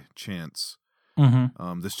just by chance.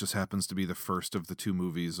 Mm-hmm. This just happens to be the first of the two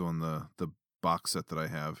movies on the box set that I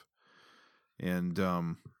have. And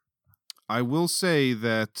I will say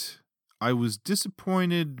that I was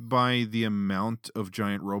disappointed by the amount of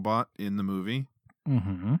giant robot in the movie.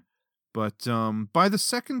 Mm-hmm. But by the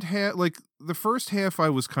second half, like the first half I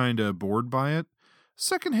was kind of bored by it.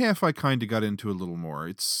 Second half I kind of got into a little more.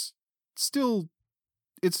 It's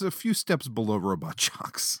a few steps below Robot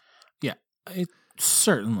Jox. Yeah, it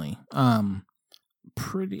certainly.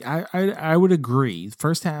 Pretty. I would agree.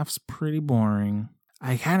 First half's pretty boring.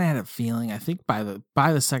 I kind of had a feeling. I think by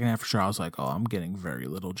the second half for sure, I was like, oh, I'm getting very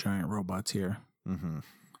little giant robots here. Mm-hmm.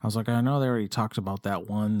 I was like, I know they already talked about that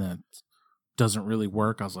one that doesn't really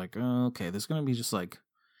work. I was like, oh, okay, there's gonna be just like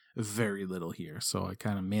very little here. So I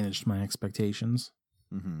kind of managed my expectations.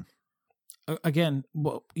 Mm-hmm. Again,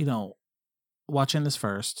 well, watching this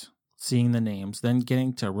first, seeing the names, then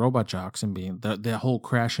getting to Robot Jox and being the whole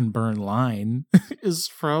Crash and Burn line is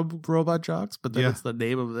from Robot Jox, but then it's the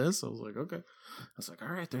name of this. I was like, okay. I was like, all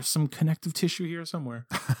right, there's some connective tissue here somewhere.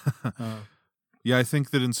 Yeah, I think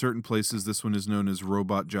that in certain places this one is known as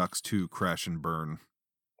Robot Jox 2 Crash and Burn.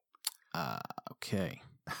 Okay.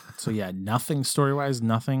 So yeah, nothing story-wise,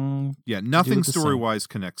 nothing. Yeah, nothing story-wise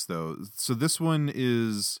connects though. So this one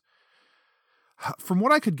is, from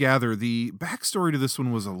what I could gather, the backstory to this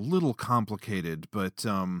one was a little complicated, but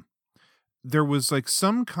there was like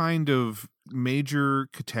some kind of major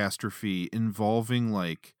catastrophe involving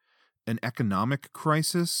like an economic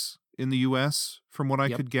crisis in the U.S., from what I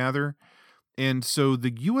could gather. And so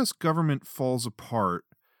the U.S. government falls apart,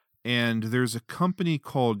 and there's a company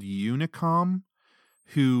called Unicom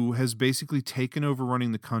who has basically taken over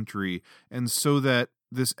running the country. And so that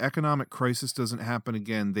this economic crisis doesn't happen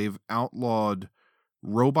again, they've outlawed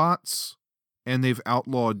robots and they've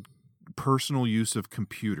outlawed personal use of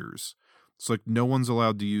computers. It's like no one's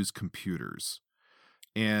allowed to use computers.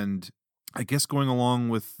 And I guess going along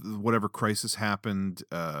with whatever crisis happened,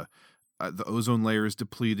 the ozone layer is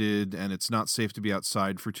depleted and it's not safe to be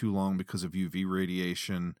outside for too long because of UV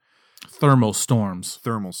radiation. Thermal storms,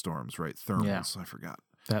 right? Thermals. Yeah. I forgot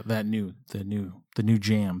the new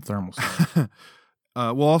jam, thermal storms.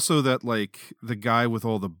 Well, also that like the guy with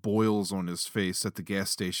all the boils on his face at the gas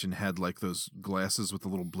station had like those glasses with the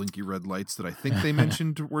little blinky red lights that I think they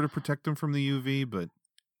mentioned were to protect him from the UV, but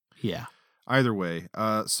yeah. Either way,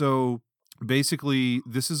 so basically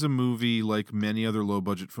this is a movie like many other low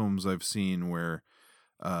budget films I've seen where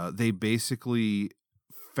they basically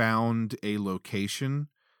found a location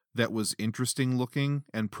that was interesting looking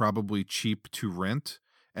and probably cheap to rent,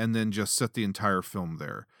 and then just set the entire film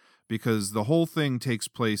there. Because the whole thing takes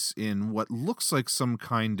place in what looks like some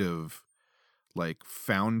kind of like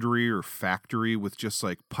foundry or factory with just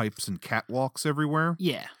like pipes and catwalks everywhere.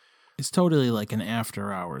 Yeah. It's totally like an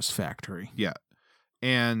after hours factory. Yeah.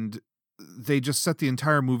 And they just set the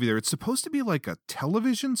entire movie there. It's supposed to be like a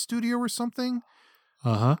television studio or something.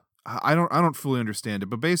 Uh-huh. I don't fully understand it,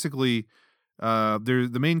 but basically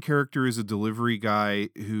the main character is a delivery guy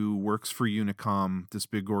who works for Unicom, this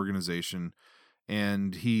big organization,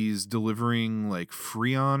 and he's delivering like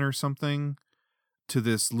Freon or something to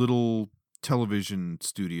this little television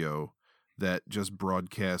studio that just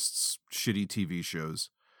broadcasts shitty TV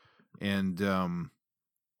shows. And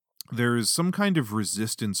there's some kind of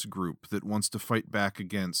resistance group that wants to fight back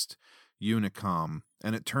against Unicom,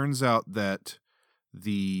 and it turns out that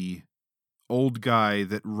the old guy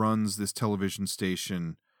that runs this television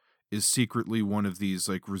station is secretly one of these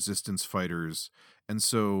like resistance fighters. And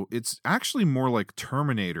so it's actually more like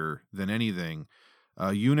Terminator than anything.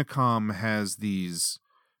 Unicom has these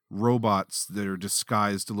robots that are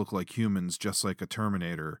disguised to look like humans, just like a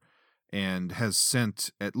Terminator, and has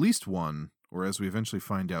sent at least one, or as we eventually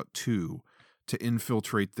find out, two, to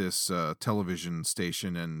infiltrate this television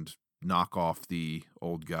station and knock off the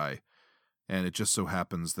old guy. And it just so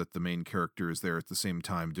happens that the main character is there at the same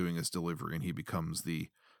time doing his delivery, and he becomes the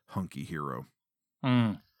hunky hero.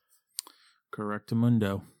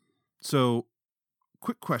 Correctamundo. So,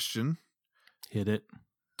 quick question. Hit it.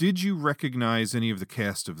 Did you recognize any of the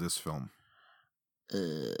cast of this film?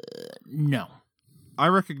 No. I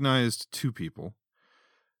recognized two people.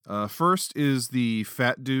 First is the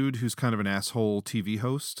fat dude who's kind of an asshole TV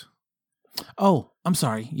host. Oh, I'm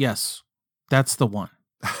sorry. Yes, that's the one.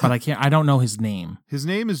 But I don't know his name. His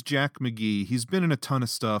name is Jack McGee. He's been in a ton of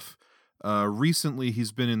stuff. Recently,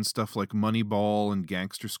 he's been in stuff like Moneyball and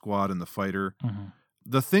Gangster Squad and The Fighter. Mm-hmm.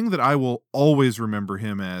 The thing that I will always remember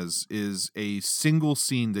him as is a single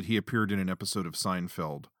scene that he appeared in an episode of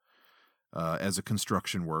Seinfeld as a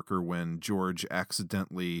construction worker when George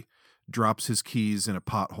accidentally drops his keys in a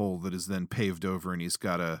pothole that is then paved over, and he's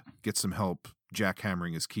got to get some help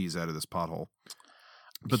jackhammering his keys out of this pothole.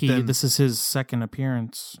 But this is his second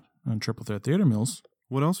appearance on Triple Threat Theater Mills.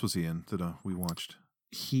 What else was he in that we watched?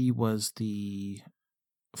 He was the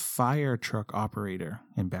fire truck operator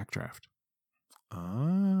in Backdraft.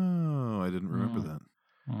 Oh, I didn't remember that.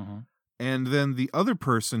 Mm-hmm. And then the other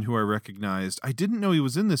person who I recognized, I didn't know he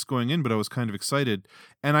was in this going in, but I was kind of excited.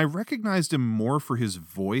 And I recognized him more for his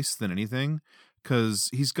voice than anything, because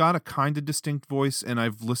he's got a kind of distinct voice, and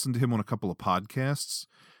I've listened to him on a couple of podcasts.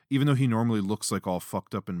 Even though he normally looks like all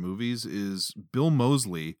fucked up in movies, is Bill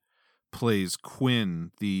Moseley plays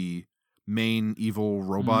Quinn, the main evil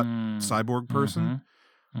robot cyborg person.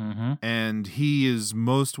 Mm-hmm. And he is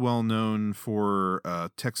most well known for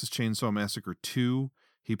Texas Chainsaw Massacre 2.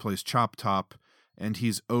 He plays Chop Top, and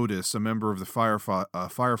he's Otis, a member of the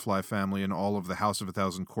Firefly family in all of the House of a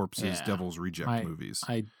Thousand Corpses, Devil's Reject movies.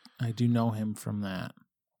 I do know him from that.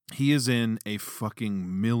 He is in a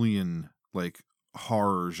fucking million,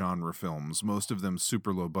 horror genre films, most of them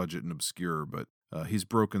super low budget and obscure, but he's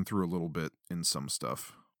broken through a little bit in some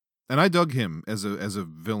stuff. And I dug him as a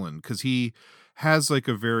villain because he has a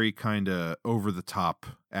very kind of over the top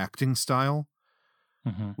acting style,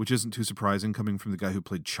 which isn't too surprising coming from the guy who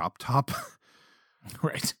played Chop Top.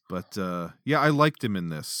 Right. But I liked him in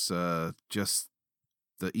this. Just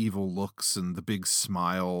the evil looks and the big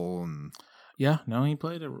smile, and he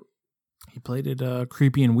played it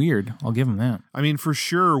creepy and weird. I'll give him that. I mean, for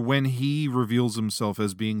sure, when he reveals himself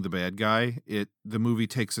as being the bad guy, the movie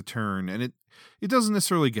takes a turn, and it doesn't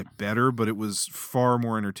necessarily get better, but it was far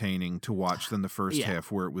more entertaining to watch than the first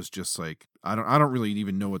half, where it was just I don't really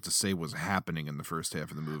even know what to say was happening in the first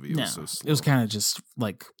half of the movie. It was so slow. It was kind of just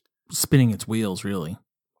spinning its wheels, really.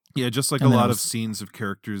 Yeah, just a lot of scenes of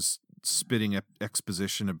characters spitting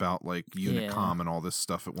exposition about Unicom and all this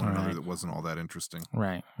stuff at one another that wasn't all that interesting.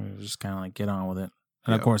 Right. It was just kind of get on with it.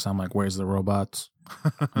 And of course I'm where's the robots?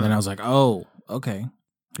 And then I was oh, okay.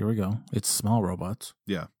 Here we go. It's small robots.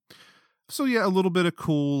 Yeah. So a little bit of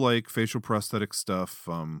cool facial prosthetic stuff.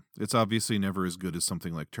 It's obviously never as good as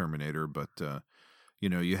something like Terminator, but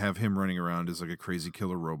you have him running around as a crazy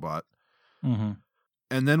killer robot. Mm-hmm.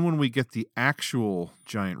 And then when we get the actual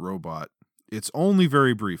giant robot, it's only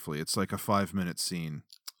very briefly. It's a 5-minute scene.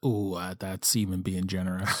 Ooh, that's even being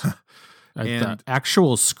generous. And the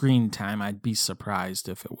actual screen time, I'd be surprised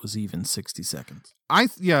if it was even 60 seconds.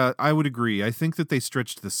 I would agree. I think that they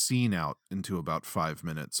stretched the scene out into about 5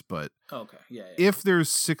 minutes, but okay, if there's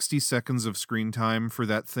 60 seconds of screen time for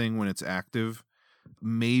that thing when it's active,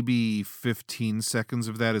 maybe 15 seconds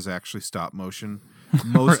of that is actually stop motion.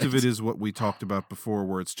 Most of it is what we talked about before,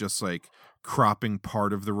 where it's just cropping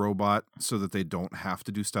part of the robot so that they don't have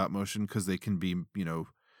to do stop motion because they can be,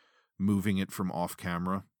 moving it from off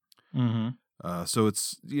camera. Mm-hmm. So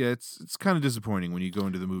it's kind of disappointing when you go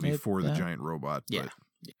into the movie for the giant robot. Yeah. But.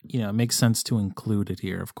 It makes sense to include it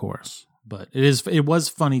here, of course. But it was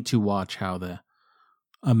funny to watch how the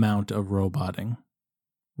amount of roboting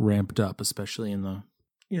ramped up, especially in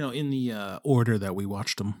the order that we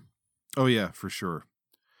watched them. Oh yeah, for sure.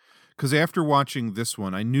 Because after watching this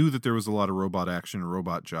one, I knew that there was a lot of robot action and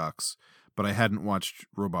robot jocks, but I hadn't watched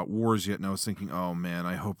Robot Wars yet, and I was thinking, oh man,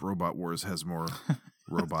 I hope Robot Wars has more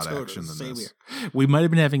robot action than this. We might have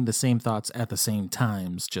been having the same thoughts at the same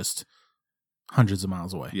times, just hundreds of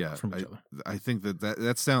miles away from each other. I think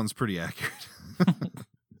that sounds pretty accurate.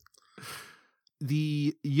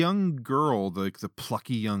 The young girl, the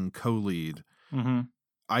plucky young co-lead, mm-hmm.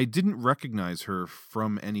 I didn't recognize her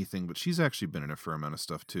from anything, but she's actually been in a fair amount of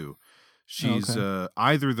stuff too. She's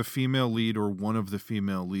either the female lead or one of the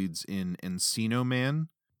female leads in Encino Man,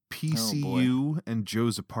 PCU, and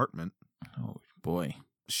Joe's Apartment. Oh boy,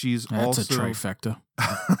 that's also a trifecta.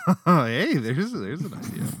 Hey, there's an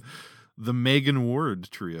idea. The Megan Ward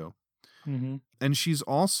trio. Mm-hmm. And she's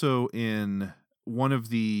also in one of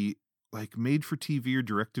the like made-for-TV or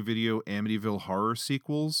direct-to-video Amityville horror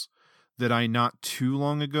sequels that I not too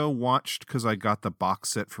long ago watched because I got the box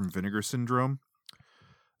set from Vinegar Syndrome.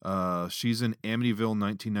 She's in Amityville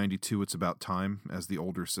 1992, It's About Time, as the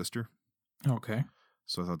older sister. Okay.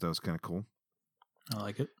 So I thought that was kind of cool. I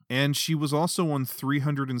like it. And she was also on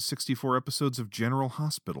 364 episodes of General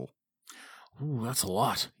Hospital. Ooh, that's a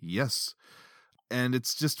lot. Yes. And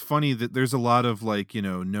it's just funny that there's a lot of like, you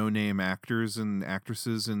know, no-name actors and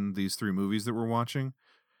actresses in these three movies that we're watching.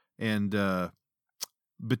 And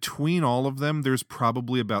between all of them, there's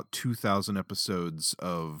probably about 2,000 episodes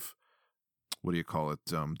of, what do you call it,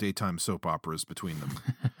 daytime soap operas between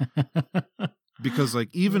them. Because like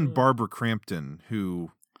even Barbara Crampton,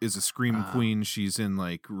 who is a scream queen, she's in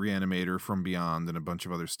like Reanimator, From Beyond, and a bunch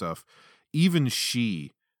of other stuff. Even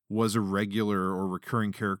she was a regular or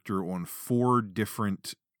recurring character on 4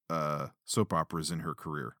 different soap operas in her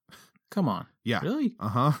career. Come on. Yeah. Really?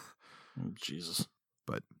 Uh-huh. Oh, Jesus.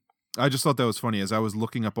 But I just thought that was funny as I was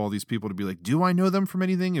looking up all these people to be like, do I know them from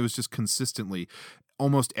anything? It was just consistently.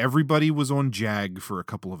 Almost everybody was on JAG for a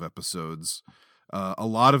couple of episodes. A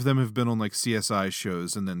lot of them have been on like CSI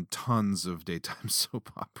shows, and then tons of daytime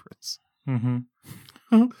soap operas.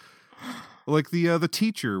 Mm-hmm. Like the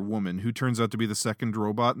teacher woman who turns out to be the second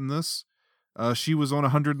robot in this. She was on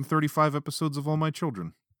 135 episodes of All My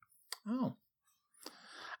Children. Oh.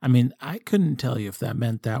 I mean, I couldn't tell you if that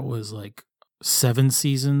meant that was like 7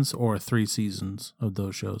 seasons or 3 seasons of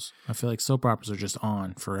those shows. I feel like soap operas are just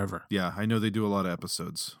on forever. Yeah, I know they do a lot of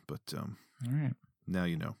episodes, but All right. now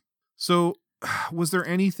you know. So, was there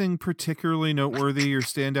anything particularly noteworthy or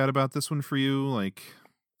stand out about this one for you? Like,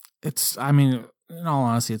 I mean, in all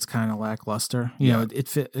honesty, it's kind of lackluster. You know,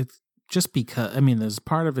 it just because, I mean, there's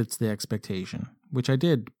part of it's the expectation, which I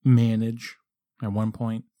did manage at one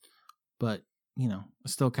point, but, you know,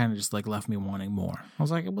 it still kind of just like left me wanting more. I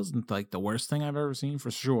was like, it wasn't like the worst thing I've ever seen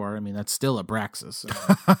for sure. I mean, that's still Abraxas.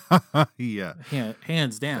 Yeah.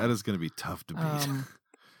 Hands down. That is going to be tough to beat.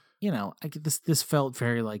 You know, this felt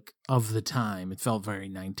very like of the time. It felt very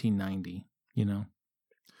 1990, you know,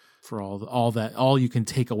 for all you can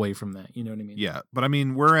take away from that. You know what I mean? Yeah. But I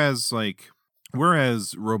mean, whereas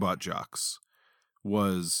Robot Jox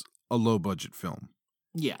was a low budget film.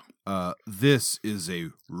 Yeah. This is a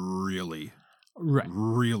really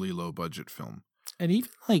low budget film. And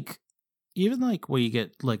even like where you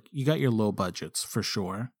get like, you got your low budgets for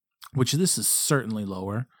sure, which this is certainly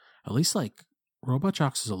lower. At least like Robot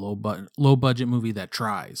Jox is a low budget movie that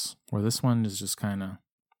tries, where this one is just kind of,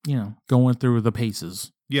 you know, going through the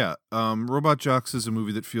paces. Yeah, Robot Jox is a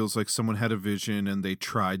movie that feels like someone had a vision and they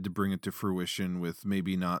tried to bring it to fruition with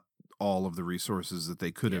maybe not all of the resources that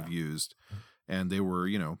they could have used, and they were,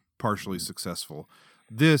 you know, partially successful.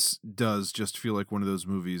 This does just feel like one of those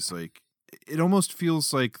movies, like, it almost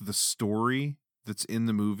feels like the story that's in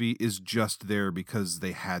the movie is just there because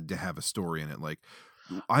they had to have a story in it. Like,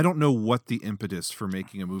 I don't know what the impetus for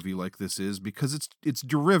making a movie like this is, because it's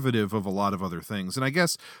derivative of a lot of other things. And I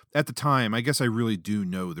guess at the time, I really do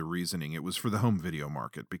know the reasoning. It was for the home video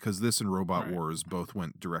market, because this and Robot Wars both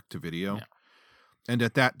went direct to video. Yeah. And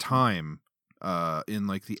at that time, in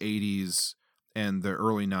like the 80s and the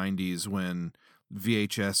early 90s, when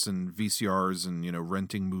VHS and VCRs and, you know,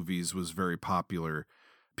 renting movies was very popular,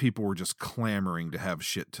 people were just clamoring to have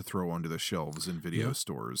shit to throw onto the shelves in video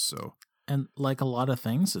stores. So. And like a lot of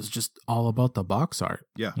things, it's just all about the box art.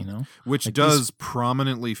 Yeah. You know? Which like does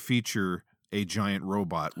prominently feature a giant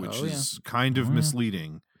robot, which is kind of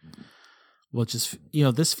misleading. Well, just, you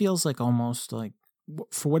know, this feels like almost like,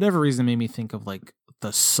 for whatever reason, it made me think of like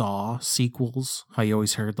the Saw sequels. How you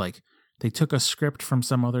always heard like they took a script from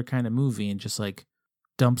some other kind of movie and just like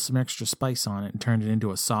dumped some extra spice on it and turned it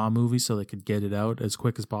into a Saw movie so they could get it out as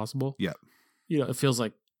quick as possible. Yeah. You know, it feels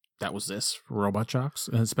like that was this for Robot Jox,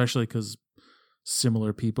 and especially because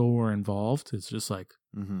similar people were involved. It's just like,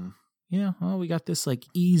 yeah, well, we got this like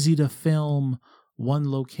easy to film one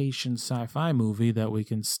location sci-fi movie that we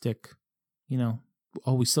can stick, you know.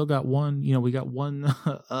 Oh, we still got one, you know, we got one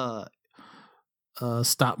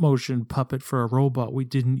stop motion puppet for a robot we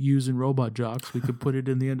didn't use in Robot Jox. We could put it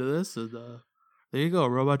in the end of this, and there you go,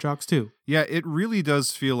 Robot Jox 2. Yeah, it really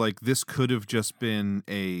does feel like this could have just been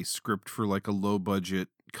a script for like a low budget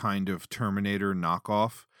kind of Terminator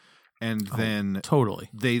knockoff, and then totally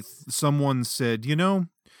someone said, you know,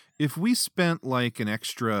 if we spent like an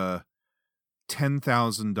extra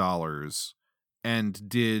 $10,000 and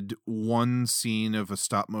did one scene of a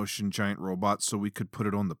stop motion giant robot so we could put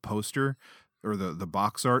it on the poster or the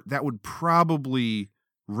box art, that would probably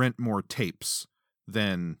rent more tapes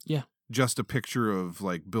than just a picture of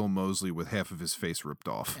like Bill Moseley with half of his face ripped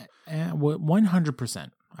off. 100%.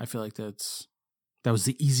 I feel like that was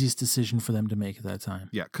the easiest decision for them to make at that time.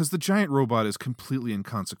 Yeah, because the giant robot is completely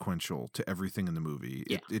inconsequential to everything in the movie.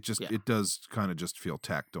 Yeah. It does kind of just feel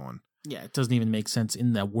tacked on. Yeah, it doesn't even make sense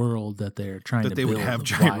in that world that they're trying to build. That they would have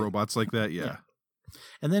giant robots like that, yeah.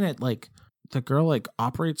 And then the girl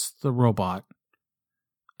operates the robot.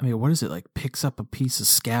 I mean, what is it? Picks up a piece of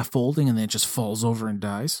scaffolding and then it just falls over and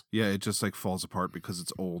dies? Yeah, it just falls apart because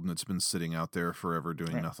it's old and it's been sitting out there forever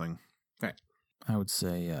doing nothing. Right. I would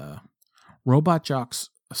say Robot Jox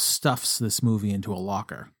stuffs this movie into a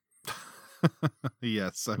locker.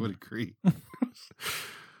 Yes, I would agree.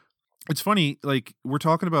 It's funny, we're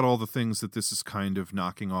talking about all the things that this is kind of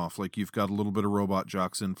knocking off. You've got a little bit of Robot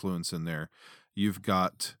Jox influence in there. You've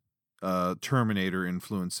got Terminator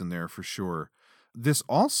influence in there for sure. This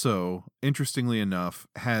also, interestingly enough,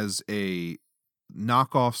 has a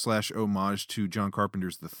knockoff / homage to John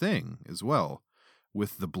Carpenter's The Thing as well,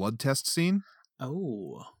 with the blood test scene.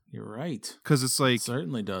 Oh, you're right. Because it's it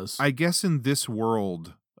certainly does. I guess in this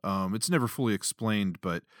world, it's never fully explained,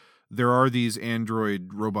 but there are these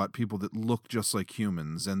android robot people that look just like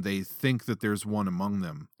humans, and they think that there's one among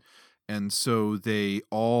them. And so they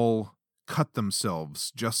all cut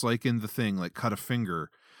themselves, just like in The Thing, cut a finger.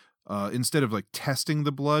 Instead of testing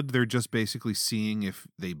the blood, they're just basically seeing if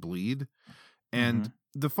they bleed. And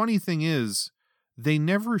the funny thing is, they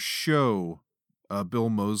never show Bill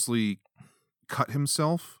Moseley cut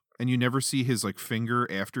himself, and you never see his finger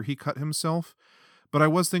after he cut himself. But I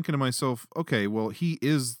was thinking to myself, okay, well, he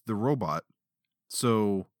is the robot.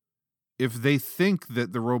 So if they think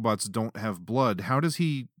that the robots don't have blood, how does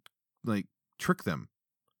he trick them?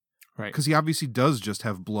 Right. Because he obviously does just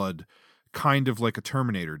have blood, kind of like a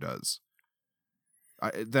Terminator does.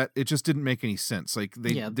 It just didn't make any sense.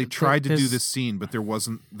 They tried to do this scene, but there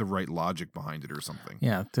wasn't the right logic behind it or something.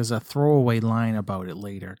 Yeah, there's a throwaway line about it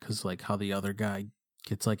later, because how the other guy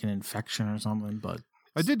gets an infection or something. But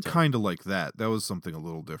I did kind of like that. That was something a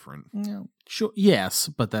little different. Yeah, sure. Yes,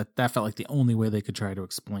 but that felt like the only way they could try to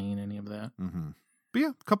explain any of that. Mm-hmm. But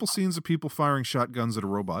yeah, a couple scenes of people firing shotguns at a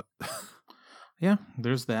robot. Yeah,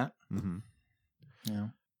 there's that. Mm-hmm. Yeah.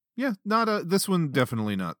 Yeah, this one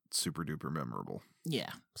definitely not super duper memorable.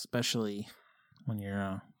 Yeah, especially when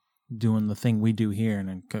you're doing the thing we do here and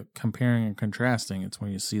then comparing and contrasting. It's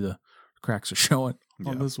when you see the cracks are showing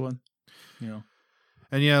on this one.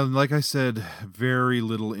 And yeah, like I said, very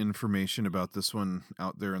little information about this one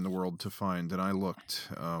out there in the world to find. And I looked,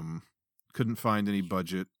 couldn't find any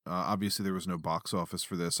budget. Obviously, there was no box office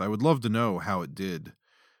for this. I would love to know how it did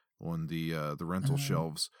on the rental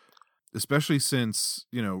shelves. Especially since,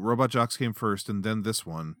 Robot Jox came first and then this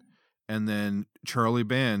one. And then Charlie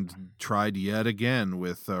Band tried yet again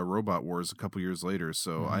with Robot Wars a couple years later.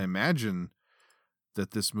 So I imagine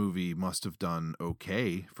that this movie must have done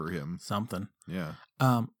okay for him. Something. Yeah.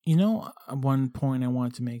 One point I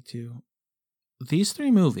wanted to make too. These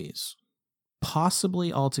three movies,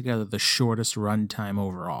 possibly altogether the shortest runtime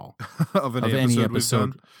overall of any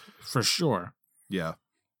episode for sure. Yeah.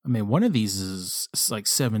 I mean, one of these is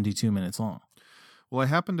 72 minutes long. Well, I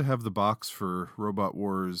happen to have the box for Robot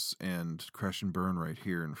Wars and Crash and Burn right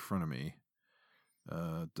here in front of me.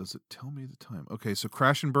 Does it tell me the time? Okay, so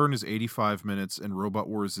Crash and Burn is 85 minutes and Robot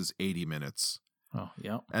Wars is 80 minutes. Oh,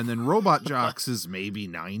 yeah. And then Robot Jox is maybe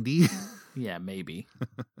 90. Yeah, maybe.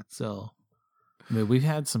 So, I mean, we've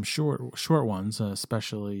had some short ones,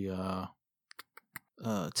 especially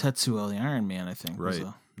Tetsuo the Iron Man, I think. Right,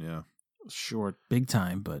 yeah. Short, big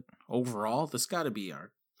time, but overall, this got to be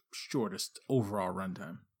our shortest overall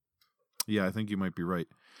runtime. Yeah, I think you might be right.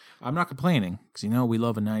 I'm not complaining, because we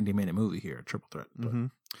love a 90-minute movie here at Triple Threat. Mm-hmm.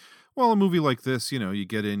 Well, a movie like this, you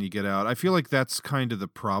get in, you get out. I feel like that's kind of the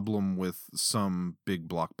problem with some big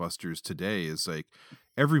blockbusters today is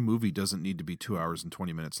every movie doesn't need to be 2 hours and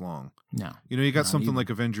 20 minutes long. No. You got something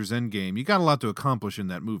like Avengers Endgame. You got a lot to accomplish in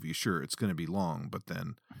that movie. Sure, it's going to be long, but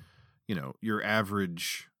then, your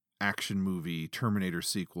average action movie, Terminator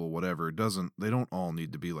sequel, whatever, they don't all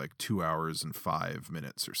need to be 2 hours and 5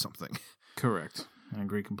 minutes or something. Correct. I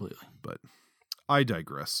agree completely. But I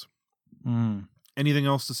digress. Anything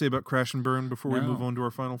else to say about Crash and Burn before we move on to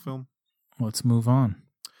our final film? Let's move on.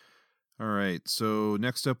 All right. So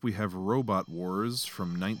next up we have Robot Wars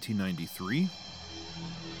from 1993.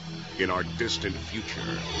 In our distant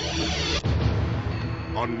future,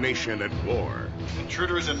 a nation at war.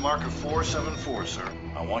 Intruder is at marker 474, sir.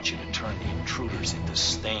 I want you to turn the intruders into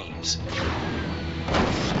stains.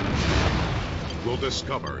 Will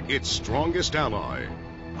discover its strongest ally.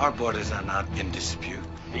 Our borders are not in dispute.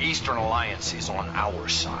 The Eastern Alliance is on our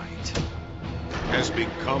side. has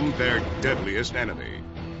become their deadliest enemy.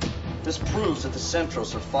 This proves that the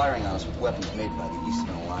Centros are firing on us with weapons made by the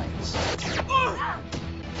Eastern Alliance.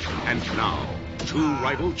 And now, two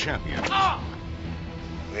rival champions.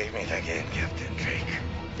 We meet again, Captain Drake.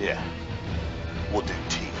 Yeah. Wooden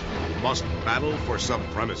team. Must battle for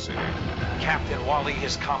supremacy Captain Wally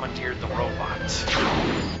has commandeered the robots.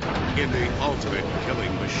 in the ultimate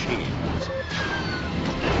killing machines.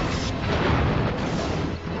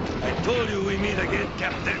 I told you we meet again,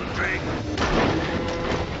 Captain Drake.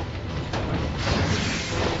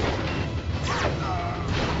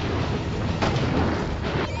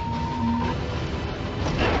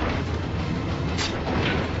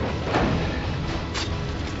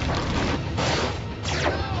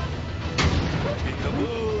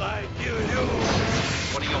 Peekaboo, I kill you.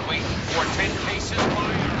 What are you waiting for? 10 cases,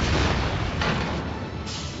 fire?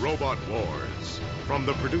 Robot Wars, from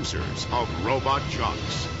the producers of Robot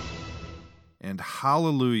Jox. And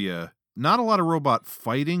hallelujah, not a lot of robot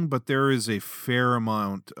fighting, but there is a fair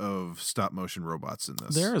amount of stop motion robots in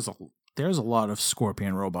this. There's a lot of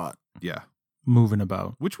Scorpion robot Yeah. moving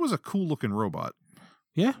about. Which was a cool looking robot.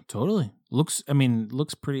 Yeah, totally. Looks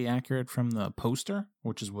pretty accurate from the poster,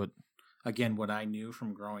 which is what I knew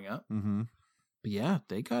from growing up. Mm-hmm. But yeah,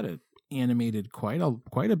 they got it animated quite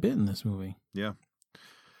a bit in this movie. Yeah.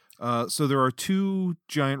 So there are two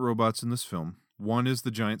giant robots in this film. One is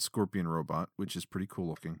the giant scorpion robot, which is pretty cool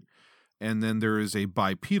looking. And then there is a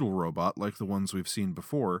bipedal robot, like the ones we've seen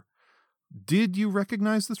before. Did you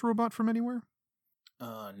recognize this robot from anywhere?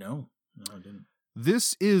 No, I didn't.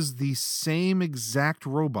 This is the same exact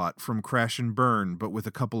robot from Crash and Burn, but with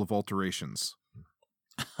a couple of alterations.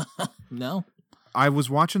 No. I was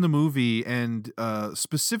watching the movie, and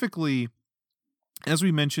specifically, as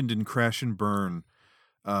we mentioned in Crash and Burn,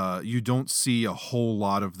 you don't see a whole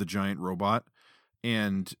lot of the giant robot,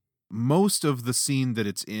 and most of the scene that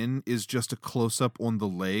it's in is just a close-up on the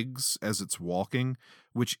legs as it's walking,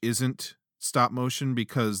 which isn't stop motion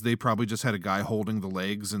because they probably just had a guy holding the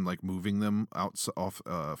legs and like moving them off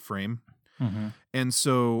frame. Mm-hmm. And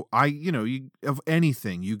so of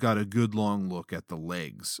anything, you got a good long look at the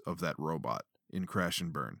legs of that robot in Crash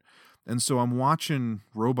and Burn. And so I'm watching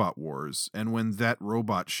Robot Wars, and when that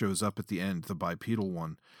robot shows up at the end, the bipedal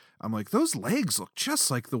one, I'm like, those legs look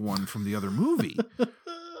just like the one from the other movie.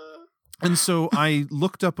 And so I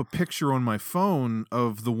looked up a picture on my phone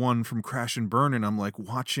of the one from Crash and Burn, and I'm like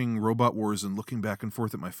watching Robot Wars and looking back and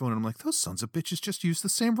forth at my phone, and I'm like, those sons of bitches just used the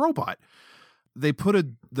same robot. They put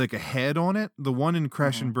a head on it. The one in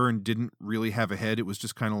Crash and Burn didn't really have a head. It was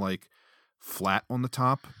just kind of like flat on the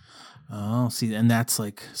top. Oh, see, and that's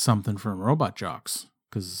like something from Robot Jox,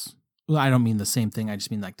 because I don't mean the same thing. I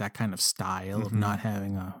just mean like that kind of style of not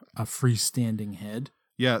having a freestanding head.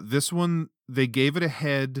 Yeah, this one, they gave it a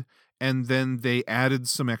head, and then they added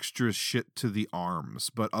some extra shit to the arms,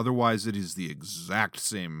 but otherwise it is the exact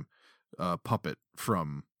same puppet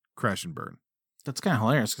from Crash and Burn. That's kind of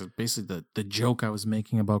hilarious, because basically the joke I was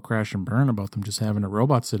making about Crash and Burn about them just having a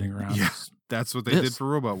robot sitting around. Yeah, that's what they did for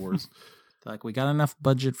Robot Wars. Like, we got enough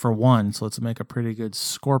budget for one, so let's make a pretty good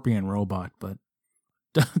Scorpion robot, but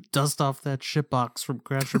dust off that shitbox from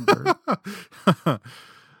Crash and Burn.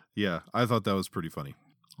 Yeah, I thought that was pretty funny.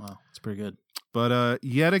 Wow, it's pretty good. But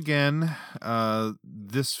yet again,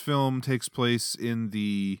 this film takes place in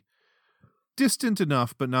the distant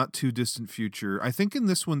enough, but not too distant future. I think in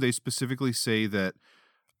this one they specifically say that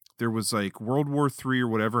there was like World War III or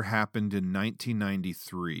whatever happened in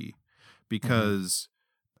 1993, because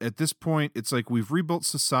at this point it's like we've rebuilt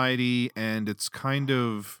society and it's kind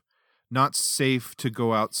of not safe to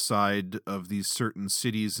go outside of these certain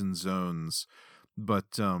cities and zones.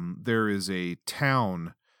 But there is a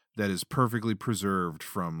town that is perfectly preserved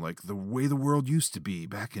from like the way the world used to be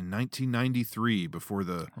back in 1993 before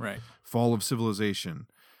the fall of civilization.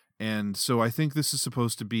 And so I think this is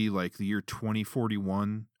supposed to be like the year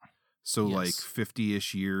 2041. So like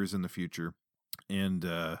 50-ish years in the future. And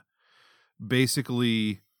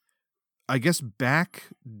basically, I guess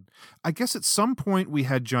at some point we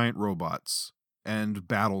had giant robots and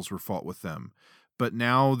battles were fought with them. But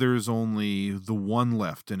now there's only the one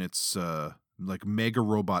left, and it's like Mega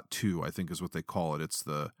Robot 2, I think is what they call it. It's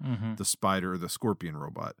the spider, the scorpion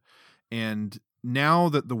robot. And now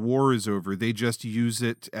that the war is over, they just use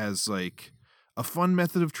it as like a fun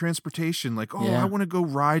method of transportation. Like, I want to go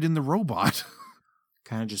ride in the robot.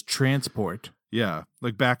 Kind of just transport. Yeah,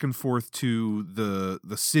 like back and forth to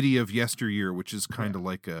the city of yesteryear, which is kind of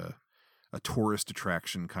like a tourist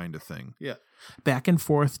attraction kind of thing. Yeah. Back and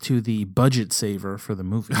forth to the budget saver for the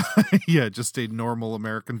movie. Yeah, just a normal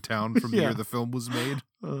American town from the year the film was made.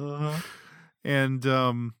 And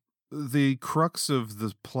the crux of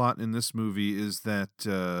the plot in this movie is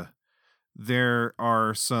that there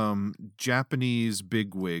are some Japanese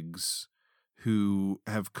bigwigs who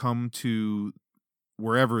have come to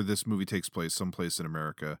wherever this movie takes place, someplace in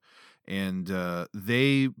America. And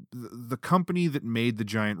the company that made the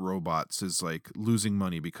giant robots is like losing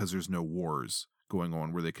money because there's no wars going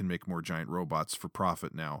on where they can make more giant robots for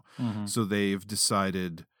profit now. Mm-hmm. So they've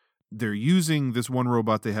decided they're using this one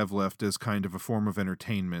robot they have left as kind of a form of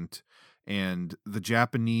entertainment. And the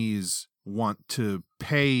Japanese want to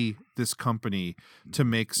pay this company to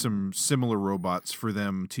make some similar robots for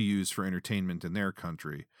them to use for entertainment in their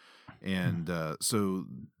country. And so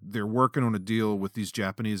they're working on a deal with these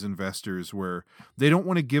Japanese investors where they don't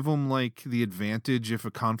want to give them like the advantage if a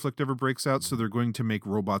conflict ever breaks out. So they're going to make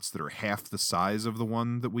robots that are half the size of the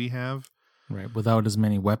one that we have. Right. Without as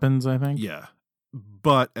many weapons, I think. Yeah.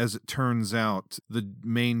 But as it turns out, the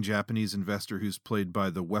main Japanese investor, who's played by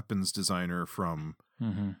the weapons designer from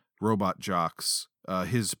Robot Jocks,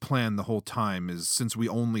 his plan the whole time is, since we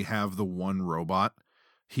only have the one robot,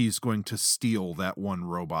 he's going to steal that one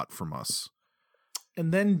robot from us.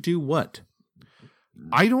 And then do what?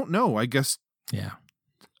 I don't know. I guess. Yeah.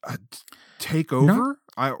 Take over?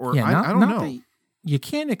 I don't know. You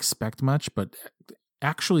can't expect much, but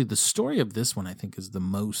actually the story of this one, I think, is the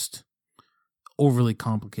most overly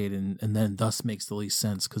complicated and then thus makes the least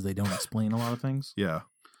sense because they don't explain a lot of things. Yeah.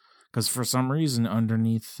 Because for some reason,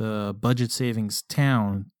 underneath Budget Savings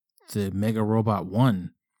Town, the Mega Robot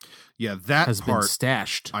 1 that has part been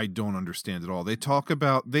stashed. I don't understand at all. They talk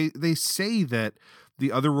about they say that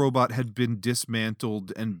the other robot had been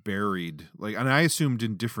dismantled and buried, and I assumed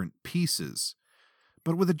in different pieces.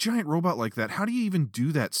 But with a giant robot like that, how do you even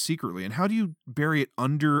do that secretly? And how do you bury it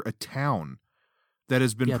under a town that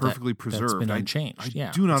has been perfectly preserved? That's been unchanged. I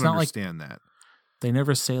do not understand that. They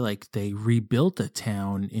never say they rebuilt a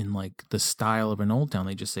town in the style of an old town.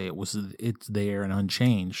 They just say it's there and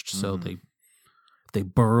unchanged. So they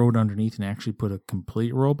burrowed underneath and actually put a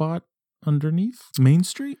complete robot underneath Main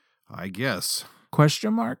Street? I guess.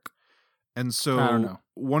 Question mark? And so I don't know.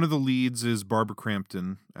 One of the leads is Barbara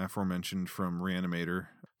Crampton, aforementioned from Reanimator,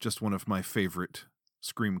 just one of my favorite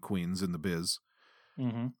scream queens in the biz.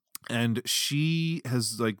 Mm-hmm. And she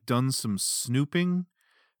has done some snooping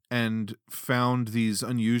and found these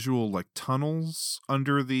unusual tunnels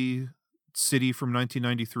under the city from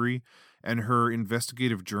 1993. And her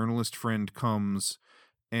investigative journalist friend comes,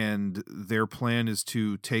 and their plan is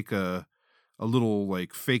to take a little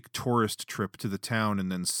fake tourist trip to the town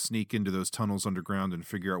and then sneak into those tunnels underground and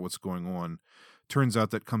figure out what's going on. Turns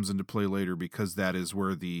out that comes into play later because that is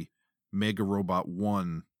where the Mega Robot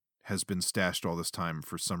 1 has been stashed all this time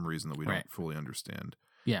for some reason that we don't fully understand.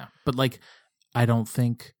 Yeah, but I don't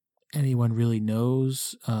think anyone really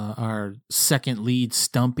knows. Our second lead,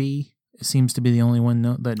 Stumpy, seems to be the only one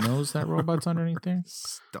that knows that robot's underneath there.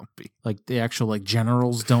 Stumpy. The actual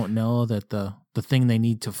generals don't know that the thing they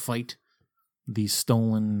need to fight the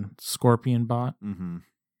stolen Scorpion bot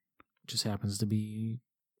just happens to be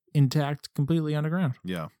intact, completely underground.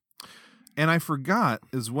 Yeah. And I forgot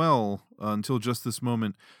as well, until just this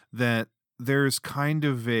moment, that there's kind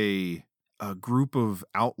of a group of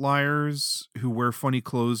outliers who wear funny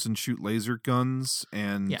clothes and shoot laser guns,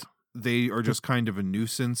 and they are just kind of a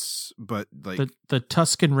nuisance, but the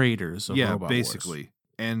Tusken Raiders of Robot basically. Wars.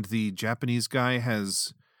 And the Japanese guy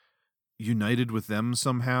has united with them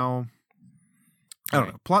somehow. I don't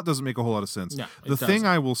know. Plot doesn't make a whole lot of sense. No, the thing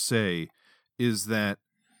I will say is that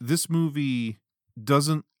this movie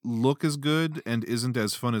doesn't look as good and isn't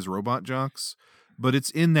as fun as Robot Jocks, but it's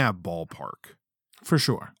in that ballpark. For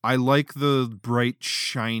sure. I like the bright,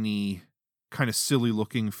 shiny, kind of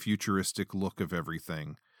silly-looking, futuristic look of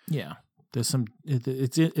everything. Yeah. There's some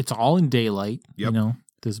it's all in daylight, Yep.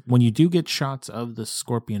 When you do get shots of the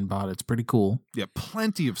Scorpion bot, it's pretty cool. Yeah,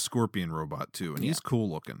 plenty of Scorpion robot too, and he's cool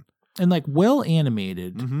looking. And well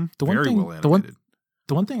animated. Mm-hmm. Well animated.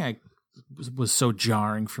 The one thing I was so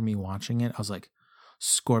jarring for me watching it, I was like,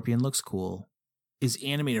 Scorpion looks cool, is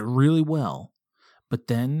animated really well, but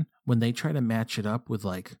then when they try to match it up with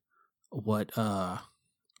what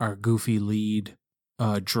our goofy lead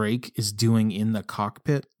Drake is doing in the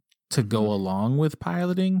cockpit to go along with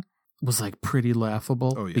piloting, was pretty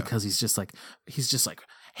laughable. Oh, yeah. Because he's just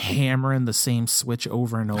hammering the same switch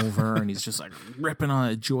over and over, and he's just ripping on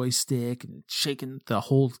a joystick and shaking, the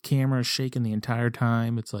whole camera shaking the entire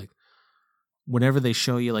time. It's whenever they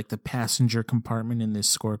show you the passenger compartment in this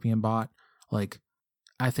Scorpion bot,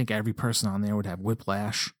 I think every person on there would have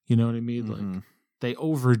whiplash. You know what I mean? Mm-hmm. They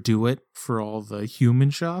overdo it for all the human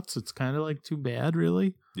shots. It's kind of too bad,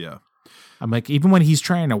 really. Yeah. I'm even when he's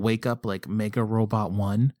trying to wake up Mega Robot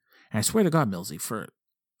 1, And I swear to God, Millsy, for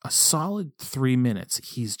a solid 3 minutes,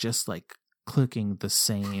 he's just like clicking the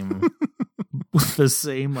same the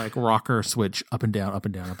same like rocker switch up and down, up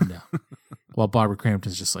and down, up and down. While Barbara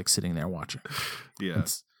Crampton's just like sitting there watching. Yeah.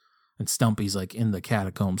 And Stumpy's like in the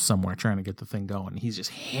catacombs somewhere trying to get the thing going. He's just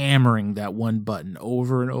hammering that one button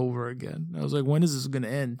over and over again. I was like, when is this going to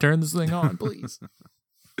end? Turn this thing on, please.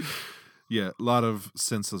 Yeah, a lot of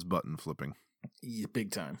senseless button flipping. Yeah,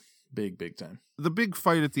 big time. Big time. The big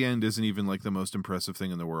fight at the end isn't even like the most impressive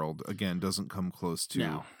thing in the world. Again, doesn't come close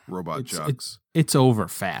to Robot Jox. It's over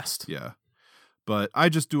fast. Yeah. But I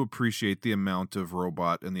just do appreciate the amount of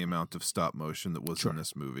robot and the amount of stop motion that was in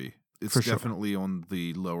this movie. It's definitely on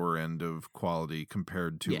the lower end of quality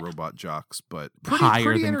compared to Robot Jox, but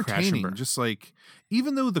pretty entertaining. Just like,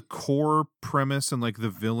 even though the core premise and like the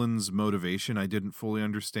villain's motivation I didn't fully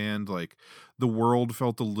understand, like the world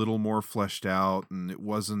felt a little more fleshed out, and it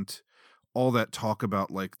wasn't all that talk about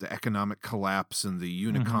like the economic collapse and the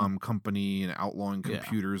Unicom company and outlawing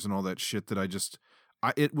computers and all that shit that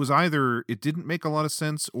it was either it didn't make a lot of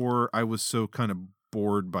sense, or I was so kind of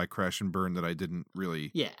bored by Crash and Burn that I didn't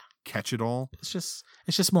really catch it all. It's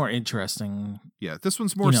just more interesting. Yeah, this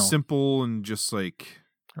one's more simple and just like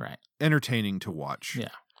entertaining to watch. Yeah.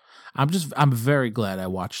 I'm very glad I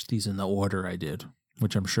watched these in the order I did,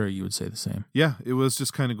 which I'm sure you would say the same. Yeah, it was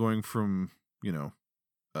just kind of going from,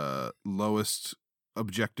 lowest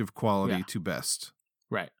objective quality to best.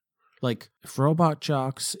 Right. Like if Robot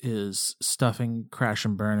Jox is stuffing Crash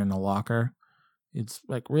and Burn in a locker, it's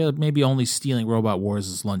like really maybe only stealing Robot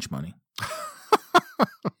Wars' lunch money.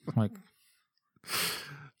 Like,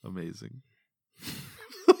 amazing.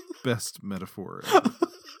 Best metaphor ever.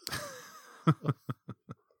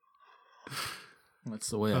 That's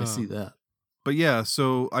the way I see that. But yeah,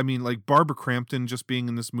 so I mean, like Barbara Crampton just being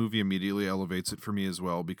in this movie immediately elevates it for me as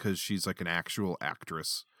well, because she's like an actual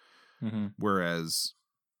actress. Whereas,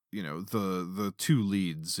 the two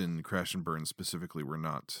leads in Crash and Burn specifically were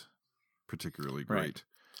not particularly great. Right.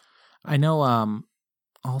 I know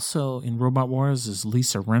also in Robot Wars is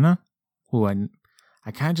Lisa Rinna, who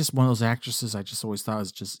I kind of just one of those actresses I just always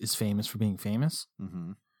thought is famous for being famous.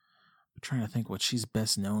 I'm trying to think what she's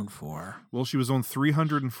best known for. Well, she was on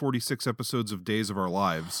 346 episodes of Days of Our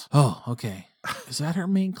Lives. Oh, okay. Is that her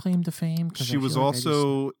main claim to fame? She was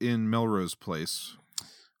also in Melrose Place.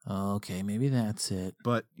 Okay, maybe that's it.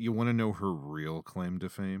 But you want to know her real claim to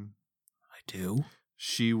fame? I do.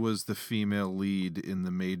 She was the female lead in the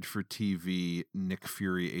made-for-TV Nick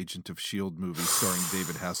Fury Agent of S.H.I.E.L.D. movie starring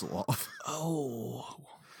David Hasselhoff. Oh,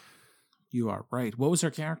 you are right. What was her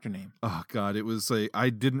character name? Oh, God. It was like, I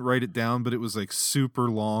didn't write it down, but it was like super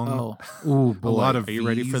long. Oh, ooh, boy. A lot of Are you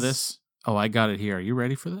ready for this? Oh, I got it here. Are you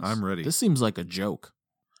ready for this? I'm ready. This seems like a joke.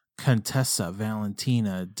 Contessa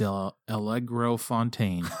Valentina del Allegro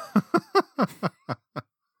Fontaine.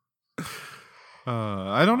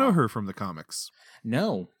 I don't know her from the comics.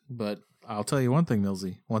 No, but I'll tell you one thing,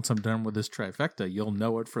 Millsy. Once I'm done with this trifecta, you'll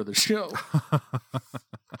know it for the show.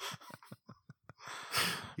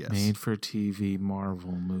 Yes. Made for TV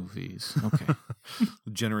Marvel movies. Okay.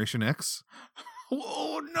 Generation X?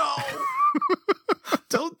 Oh, no.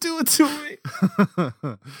 Don't do it to me.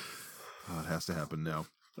 Oh, it has to happen now.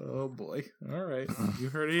 Oh, boy. All right. You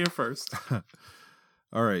heard it here first.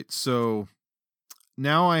 All right. So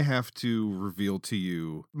now I have to reveal to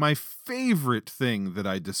you my favorite thing that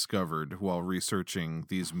I discovered while researching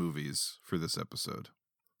these movies for this episode.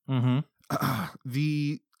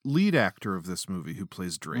 The lead actor of this movie who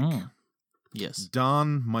plays Drake. Yes.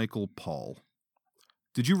 Don Michael Paul.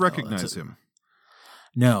 Did you recognize him?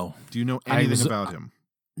 No. Do you know anything about him?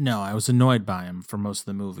 No, I was annoyed by him for most of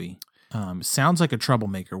the movie. Sounds like a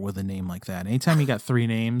troublemaker with a name like that. Anytime you got three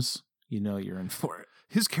names, you know you're in for it.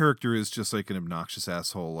 His character is just like an obnoxious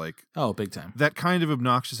asshole. Like, oh, big time. That kind of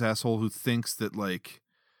obnoxious asshole who thinks that like,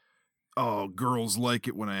 oh, girls like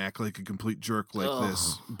it when I act like a complete jerk like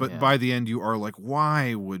this. But by the end, you are like,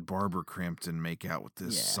 why would Barbara Crampton make out with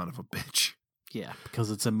this son of a bitch? Yeah,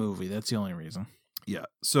 because it's a movie. That's the only reason. Yeah.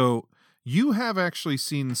 So you have actually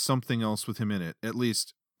seen something else with him in it, at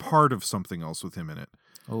least part of something else with him in it.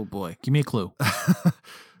 Oh, boy. Give me a clue.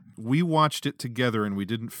 We watched it together and we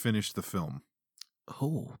didn't finish the film.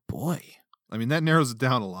 Oh, boy. I mean, that narrows it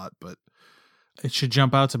down a lot, but it should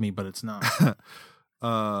jump out to me, but it's not.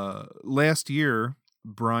 Last year,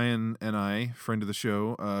 Brian and I, friend of the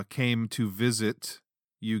show, came to visit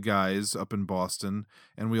you guys up in Boston,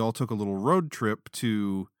 and we all took a little road trip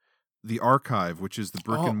to the Archive, which is the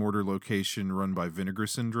brick and mortar location run by Vinegar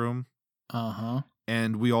Syndrome.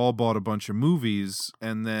 And we all bought a bunch of movies,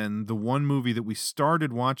 and then the one movie that we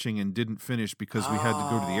started watching and didn't finish because we had to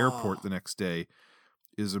go to the airport the next day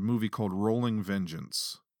is a movie called Rolling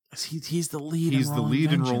Vengeance. He's the lead. He's in the Rolling lead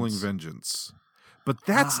Vengeance. in Rolling Vengeance. But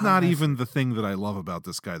that's not even the thing that I love about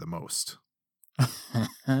this guy the most.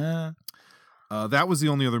 That was the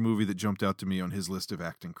only other movie that jumped out to me on his list of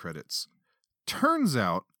acting credits. Turns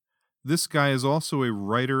out, this guy is also a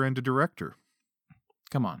writer and a director.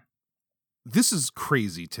 Come on. This is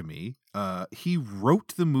crazy to me. He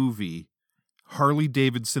wrote the movie Harley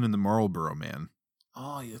Davidson and the Marlboro Man.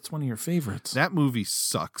 Oh, that's one of your favorites. That movie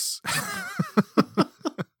sucks.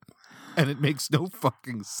 And it makes no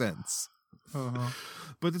fucking sense. Uh-huh.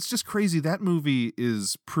 But it's just crazy. That movie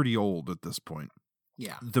is pretty old at this point.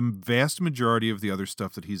 Yeah. The vast majority of the other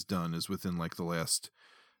stuff that he's done is within like the last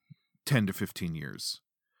 10 to 15 years.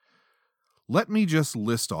 Let me just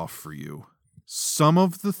list off for you some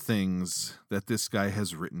of the things that this guy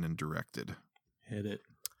has written and directed. Hit it.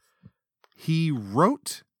 He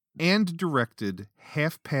wrote and directed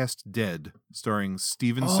Half Past Dead, starring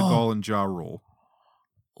Steven Seagal and Ja Rule.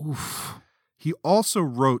 Oof. He also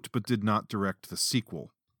wrote but did not direct the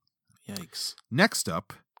sequel. Yikes. Next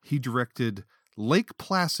up, he directed Lake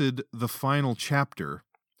Placid, The Final Chapter,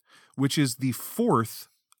 which is the fourth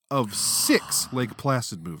of 6 Lake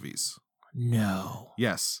Placid movies. No.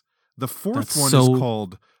 Yes. The fourth That's one so- is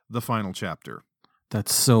called The Final Chapter.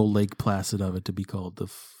 That's so Lake Placid of it to be called the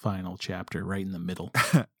final chapter, right in the middle.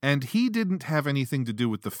 And he didn't have anything to do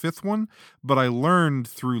with the fifth one, but I learned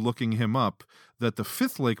through looking him up that the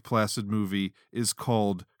fifth Lake Placid movie is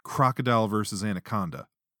called Crocodile versus Anaconda.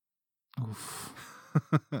 Oof.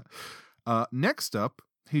 Next up,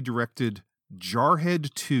 he directed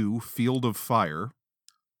Jarhead 2, Field of Fire.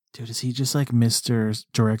 Dude, is he just like Mr.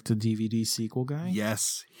 Direct-to-DVD sequel guy?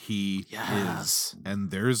 Yes, he Yes. is. And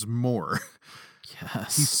there's more.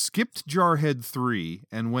 Yes. He skipped Jarhead 3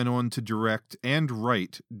 and went on to direct and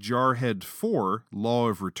write Jarhead 4, Law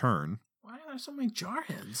of Return. Why are there so many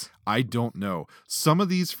Jarheads? I don't know. Some of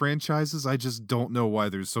these franchises, I just don't know why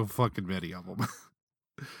there's so fucking many of them.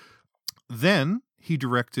 Then he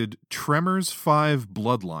directed Tremors 5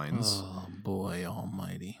 Bloodlines. Oh, boy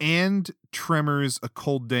almighty. And Tremors A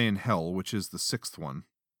Cold Day in Hell, which is the 6th one.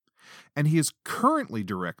 And he is currently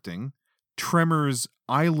directing Tremors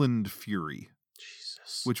Island Fury,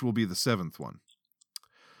 Jesus. which will be the 7th one.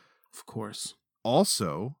 Of course.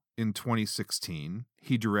 Also, in 2016,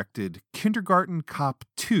 he directed Kindergarten Cop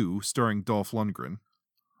 2, starring Dolph Lundgren.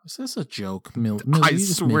 Is this a joke, Millie? I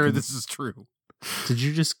swear this is true. Did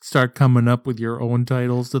you just start coming up with your own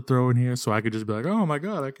titles to throw in here so I could just be like, oh my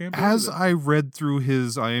God, I can't believe As it. I read through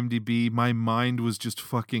his IMDb, my mind was just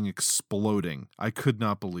fucking exploding. I could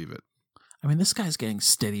not believe it. I mean, this guy's getting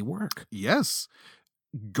steady work. Yes.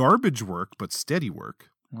 Garbage work, but steady work.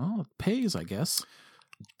 Well, it pays, I guess.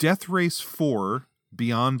 Death Race 4,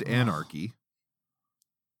 Beyond Anarchy.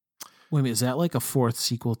 Wait a minute, is that like a fourth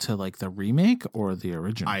sequel to like the remake or the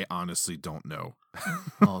original? I honestly don't know.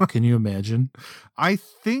 Oh, can you imagine? I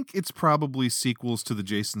think it's probably sequels to the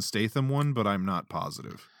Jason Statham one, but I'm not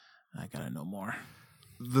positive. I gotta know more.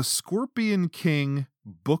 The Scorpion King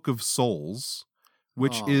Book of Souls,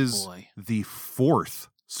 which is the 4th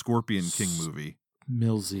Scorpion King movie.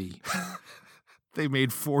 Millsy. They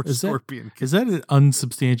made 4 Scorpion King. Is that an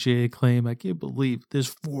unsubstantiated claim? I can't believe there's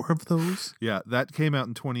 4 of those. Yeah, that came out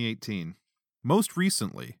in 2018. Most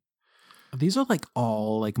recently. These are like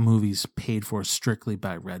all like movies paid for strictly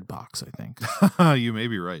by Redbox, I think. You may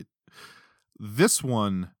be right. This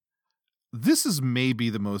is maybe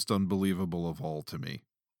the most unbelievable of all to me.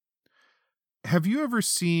 Have you ever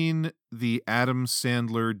seen the Adam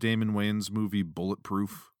Sandler, Damon Wayans movie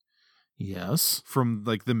Bulletproof? Yes. From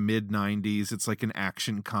like the mid-90s. It's like an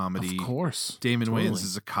action comedy. Of course. Damon Totally. Wayans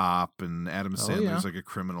is a cop and Adam Sandler's yeah. like a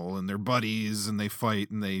criminal, and they're buddies and they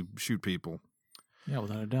fight and they shoot people. Yeah,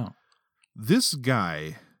 without a doubt. This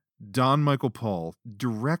guy, Don Michael Paul,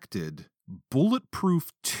 directed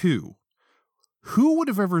Bulletproof 2. Who would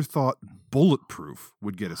have ever thought Bulletproof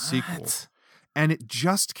would get a sequel? And it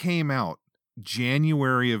just came out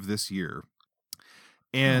January of this year.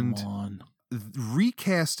 And Come on.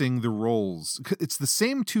 recasting the roles, it's the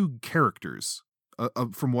same 2 characters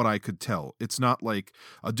from what I could tell. It's not like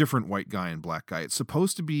a different white guy and black guy. It's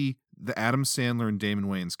supposed to be the Adam Sandler and Damon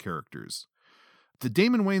Wayans characters. The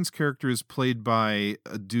Damon Wayans character is played by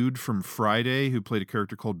a dude from Friday who played a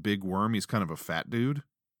character called Big Worm. He's kind of a fat dude.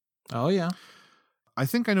 Oh, yeah. I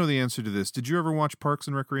think I know the answer to this. Did you ever watch Parks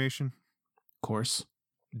and Recreation? Of course.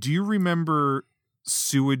 Do you remember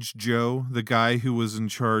Sewage Joe, the guy who was in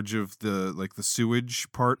charge of the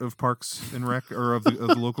sewage part of Parks and Rec, or of the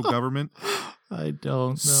local government? I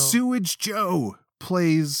don't know. Sewage Joe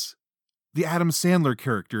plays the Adam Sandler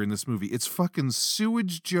character in this movie. It's fucking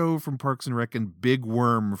Sewage Joe from Parks and Rec and Big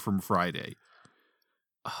Worm from Friday.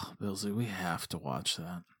 Oh, Billsy, we have to watch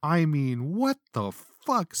that. I mean, what the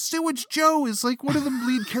fuck? Sewage Joe is like one of the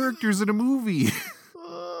lead characters in a movie.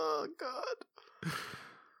 Oh, God.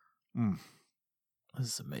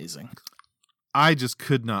 This is amazing. I just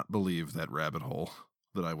could not believe that rabbit hole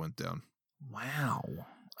that I went down. Wow.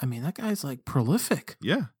 I mean, that guy's like prolific.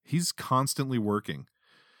 Yeah, he's constantly working.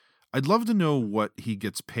 I'd love to know what he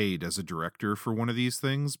gets paid as a director for one of these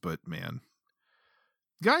things, but man,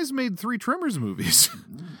 guy's made 3 Tremors movies.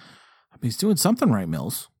 He's doing something right,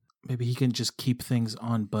 Mills. Maybe he can just keep things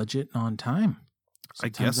on budget and on time.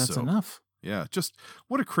 Sometimes I guess that's so. enough. Yeah, just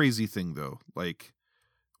what a crazy thing, though. Like,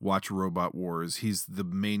 watch Robot Wars. He's the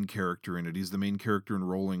main character in it. He's the main character in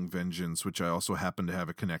Rolling Vengeance, which I also happen to have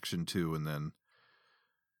a connection to. And then,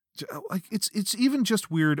 like, it's even just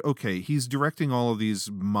weird. Okay, he's directing all of these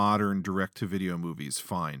modern direct-to-video movies,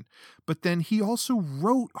 fine. But then he also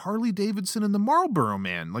wrote Harley Davidson and the Marlboro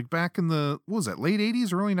Man, like back in the, what was that, late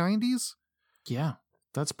 80s, early 90s? Yeah,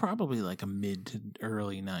 that's probably like a mid to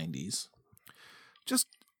early 90s. Just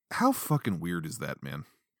how fucking weird is that, man?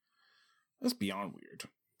 That's beyond weird.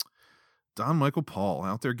 Don Michael Paul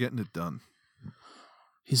out there getting it done.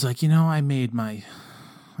 He's like, I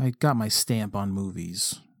got my stamp on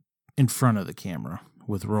movies in front of the camera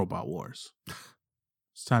with Robot Wars.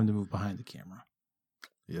 It's time to move behind the camera.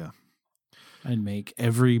 Yeah. And make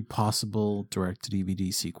every possible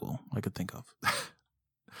direct-to-DVD sequel I could think of.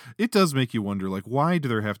 It does make you wonder, like, why do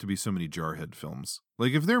there have to be so many Jarhead films?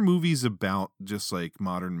 Like, if they're movies about just, like,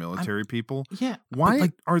 modern military people, yeah,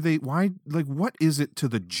 why what is it to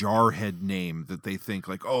the Jarhead name that they think,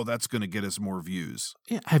 like, oh, that's going to get us more views?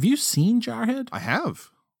 Yeah, have you seen Jarhead? I have.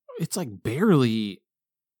 It's, like, barely,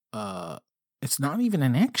 it's not even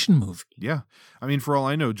an action movie. Yeah. I mean, for all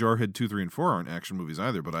I know, Jarhead 2, 3, and 4 aren't action movies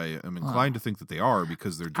either, but I am inclined to think that they are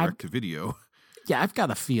because they're direct-to-video. Yeah, I've got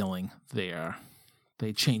a feeling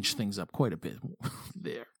they changed things up quite a bit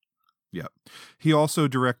there. Yeah. He also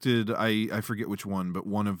directed, I forget which one, but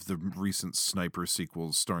one of the recent Sniper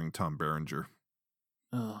sequels starring Tom Berenger.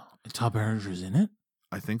 Oh, and Tom Berenger's in it?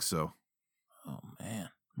 I think so. Oh, man.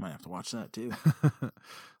 Might have to watch that, too.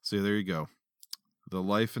 So there you go. The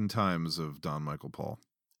life and times of Don Michael Paul.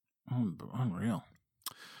 Unreal.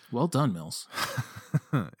 Well done, Mills.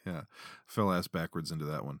 Yeah. Fell ass backwards into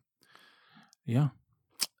that one. Yeah.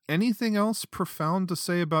 Anything else profound to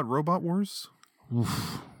say about Robot Wars?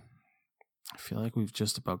 Oof. I feel like we've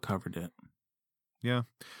just about covered it. Yeah.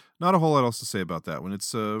 Not a whole lot else to say about that one.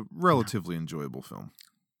 It's a relatively enjoyable film.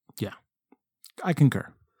 Yeah. I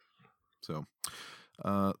concur. So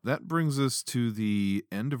that brings us to the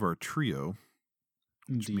end of our trio,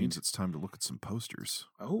 which means it's time to look at some posters.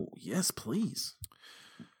 Oh, yes, please.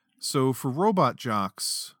 So for Robot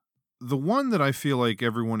Jocks, the one that I feel like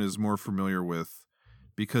everyone is more familiar with,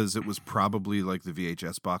 because it was probably like the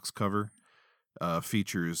VHS box cover,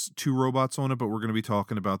 features 2 robots on it, but we're going to be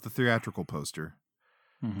talking about the theatrical poster.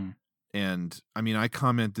 Mm-hmm. And, I mean, I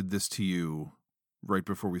commented this to you right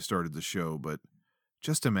before we started the show, but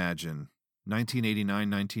just imagine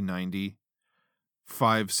 1989, 1990,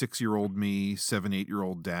 5-6-year-old me,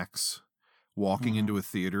 7-8-year-old Dax walking into a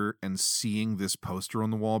theater and seeing this poster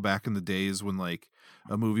on the wall back in the days when, like,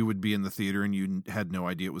 a movie would be in the theater and you had no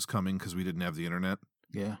idea it was coming because we didn't have the internet.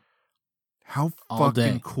 Yeah. How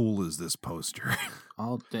fucking cool is this poster?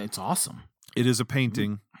 All day. It's awesome. It is a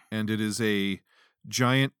painting, and it is a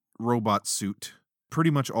giant robot suit, pretty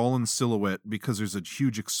much all in silhouette because there's a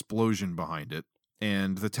huge explosion behind it.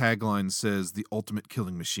 And the tagline says, "The ultimate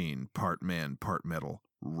killing machine, part man, part metal,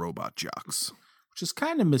 Robot Jocks." Which is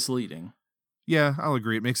kind of misleading. Yeah, I'll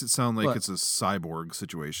agree. It makes it sound like it's a cyborg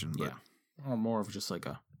situation. But. Yeah. Or more of just like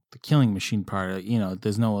the killing machine part.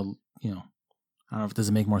 There's no, I don't know if it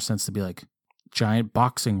doesn't make more sense to be like giant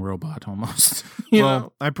boxing robot almost.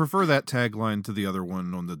 Well, I prefer that tagline to the other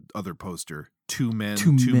one on the other poster. 2 men,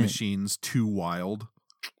 2 machines, 2 wild.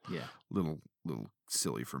 Yeah. Little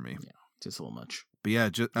silly for me. Yeah. Just a little much. But yeah,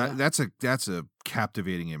 that's a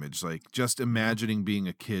captivating image. Like, just imagining being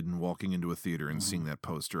a kid and walking into a theater and seeing that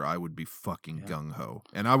poster, I would be fucking gung-ho.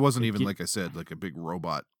 And I wasn't even, like I said, like a big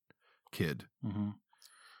robot kid. Mm-hmm.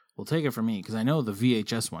 Well, take it from me, because I know the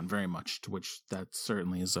VHS one very much, to which that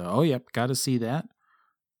certainly is oh, yep, got to see that.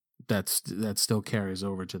 That still carries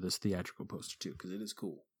over to this theatrical poster, too, because it is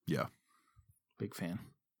cool. Yeah. Big fan.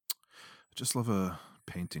 I just love a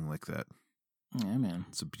painting like that. Yeah, man.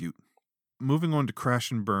 It's a beaut. Moving on to Crash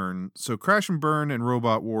and Burn. So Crash and Burn and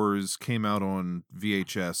Robot Wars came out on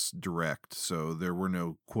VHS direct, so there were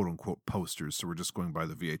no quote-unquote posters, so we're just going by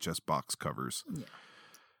the VHS box covers. Yeah.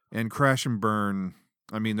 And Crash and Burn,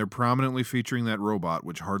 I mean, they're prominently featuring that robot,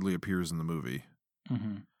 which hardly appears in the movie.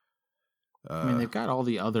 Mm-hmm. I mean, they've got all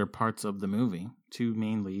the other parts of the movie. 2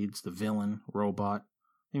 main leads, the villain, robot.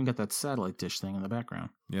 They even got that satellite dish thing in the background.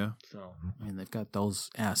 Yeah. So, I mean, they've got those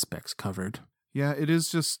aspects covered. Yeah, it is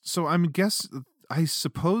just... So I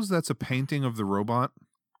suppose that's a painting of the robot.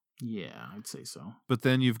 Yeah, I'd say so. But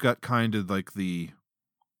then you've got kind of like the,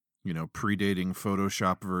 predating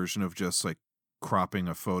Photoshop version of just like cropping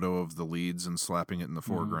a photo of the leads and slapping it in the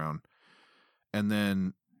foreground. And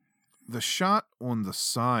then the shot on the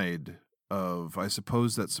side of, I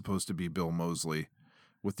suppose that's supposed to be Bill Moseley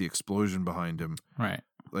with the explosion behind him. Right.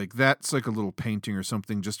 Like that's like a little painting or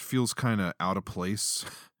something, just feels kind of out of place.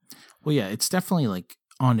 Well, yeah, it's definitely like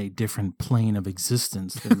on a different plane of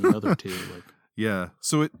existence than the other two. Like, yeah.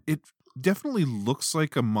 So it definitely looks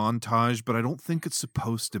like a montage, but I don't think it's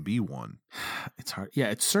supposed to be one. It's hard. Yeah,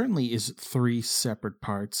 it certainly is 3 separate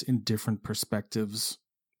parts in different perspectives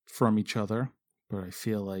from each other, but I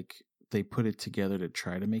feel like they put it together to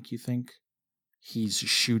try to make you think he's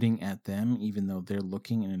shooting at them, even though they're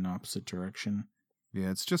looking in an opposite direction. Yeah,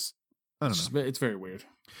 it's just, I don't know. It's very weird.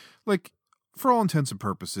 Like, for all intents and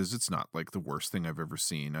purposes, it's not like the worst thing I've ever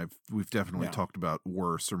seen. We've definitely talked about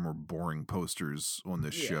worse or more boring posters on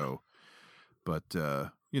this show. But,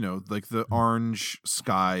 like the orange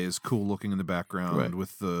sky is cool looking in the background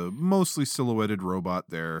with the mostly silhouetted robot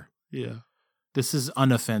there. Yeah. This is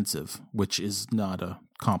unoffensive, which is not a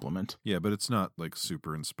compliment. Yeah, but it's not like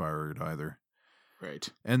super inspired either. Right.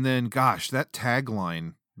 And then, gosh, that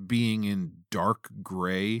tagline being in dark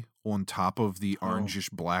gray on top of the orangish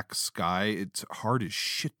black sky, it's hard as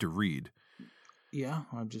shit to read. Yeah,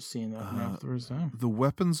 I'm just seeing that now for the first time. The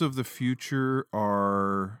weapons of the future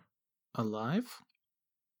are... alive?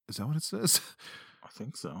 Is that what it says? I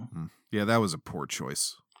think so. Yeah, that was a poor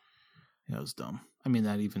choice. Yeah, it was dumb. I mean,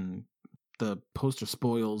 that even... the poster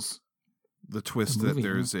spoils the twist the movie, that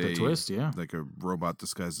there's the twist, like a robot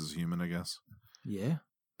disguised as human, I guess. Yeah,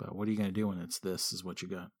 but what are you going to do when it's this is what you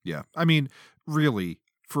got? Yeah, I mean, really,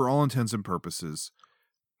 for all intents and purposes,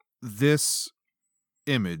 this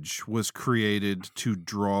image was created to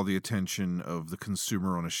draw the attention of the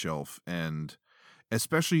consumer on a shelf, and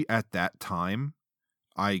especially at that time,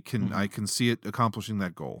 I can see it accomplishing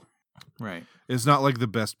that goal. Right. It's not like the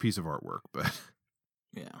best piece of artwork, but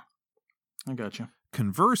yeah. I got you.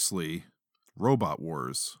 Conversely, Robot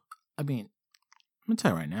Wars. I mean, I'm going to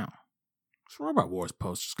tell you right now, this Robot Wars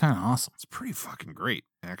poster is kind of awesome. It's pretty fucking great,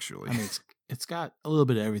 actually. I mean, it's got a little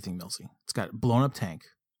bit of everything, Millsy. It's got a blown up tank,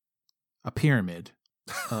 a pyramid,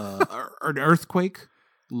 an earthquake,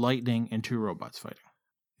 lightning, and 2 robots fighting.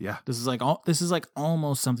 Yeah. This is like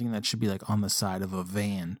almost something that should be like on the side of a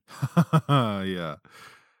van. Yeah.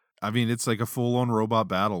 I mean, it's like a full-on robot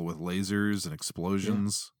battle with lasers and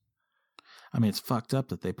explosions. Yeah. I mean, it's fucked up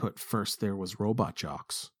that they put first there was Robot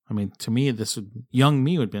Jocks. I mean, to me, young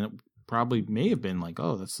me may have been like,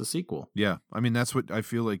 oh, that's the sequel. Yeah. I mean, that's what I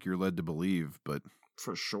feel like you're led to believe, but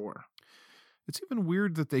for sure. It's even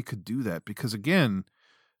weird that they could do that because, again,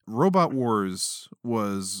 Robot Wars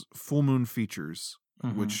was Full Moon Features,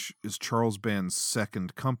 which is Charles Band's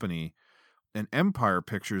second company, and Empire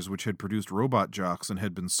Pictures, which had produced Robot Jocks and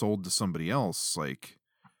had been sold to somebody else. Like,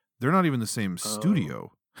 they're not even the same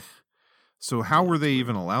studio. So how were they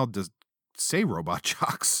even allowed to say Robot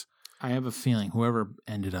Jocks? I have a feeling whoever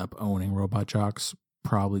ended up owning Robot Jocks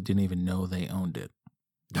probably didn't even know they owned it.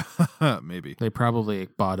 Maybe. They probably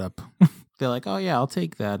bought up. They're like, oh yeah, I'll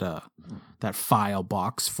take that file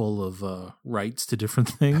box full of rights to different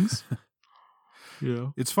things. Yeah.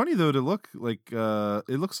 It's funny though to look like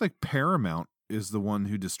it looks like Paramount is the one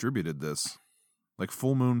who distributed this. Like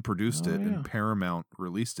Full Moon produced it and Paramount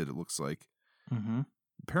released it, it looks like. Mm-hmm.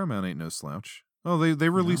 Paramount ain't no slouch. Oh, they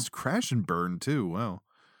released Crash and Burn too. Wow.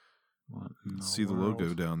 See the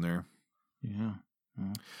logo down there. Yeah.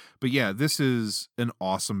 But yeah, this is an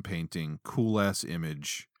awesome painting, cool ass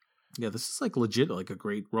image. Yeah, this is like legit, like a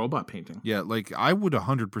great robot painting. Yeah, like I would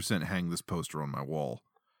 100% hang this poster on my wall.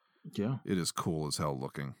 Yeah. It is cool as hell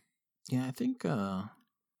looking. Yeah, I think I'm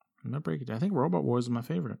not breaking it down. I think Robot Wars is my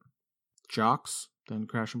favorite. Jocks, then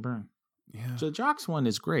Crash and Burn. Yeah. So the Jocks one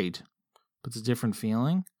is great, but it's a different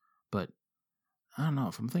feeling. But I don't know,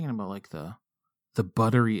 if I'm thinking about like the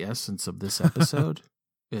buttery essence of this episode,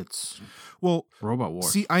 it's Robot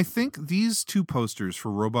Wars. See, I think these 2 posters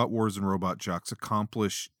for Robot Wars and Robot Jocks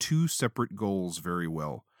accomplish 2 separate goals very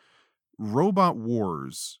well. Robot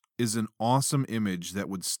Wars is an awesome image that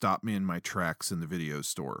would stop me in my tracks in the video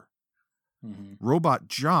store. Mm-hmm. Robot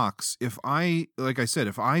Jocks, if I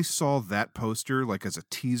saw that poster like as a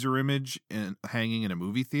teaser image and hanging in a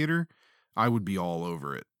movie theater, I would be all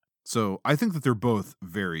over it. So I think that they're both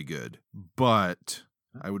very good, but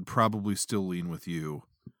I would probably still lean with you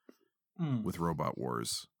with Robot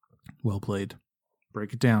Wars. Well played.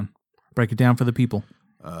 Break it down. Break it down for the people.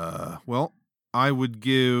 Well, I would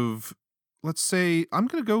give, let's say, I'm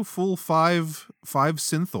going to go full five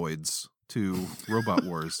synthoids to Robot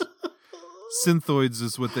Wars. Synthoids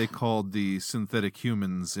is what they called the synthetic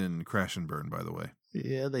humans in Crash and Burn, by the way.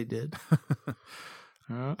 Yeah, they did.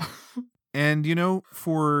 And, you know,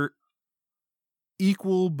 for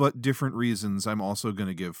equal but different reasons, I'm also going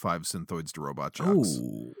to give 5 synthoids to Robot Jocks.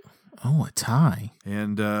 Oh, a tie.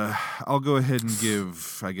 And I'll go ahead and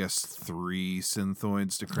give, I guess, 3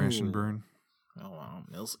 synthoids to Crash and Burn. Oh, wow,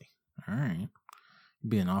 Millsy. All right. You're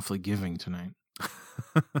being awfully giving tonight.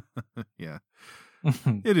 Yeah.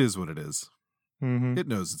 It is what it is. Mm-hmm. It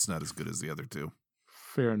knows it's not as good as the other 2.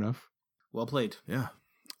 Fair enough. Well played. Yeah.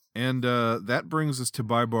 And that brings us to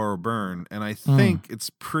Buy, Borrow, Burn. And I think it's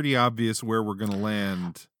pretty obvious where we're going to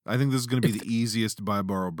land. I think this is going to be the easiest Buy,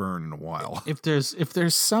 Borrow, Burn in a while. If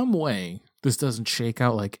there's some way this doesn't shake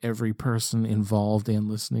out like every person involved and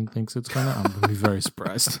listening thinks it's going to, I'm going to be very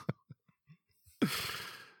surprised.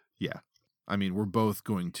 Yeah. I mean, we're both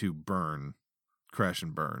going to burn Crash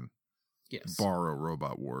and Burn. Yes. Borrow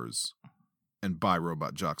Robot Wars. And buy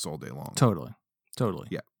Robot Jocks all day long. Totally.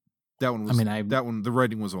 Yeah. That one was, I mean, the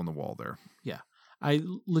writing was on the wall there. Yeah. I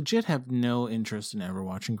legit have no interest in ever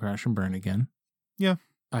watching Crash and Burn again. Yeah.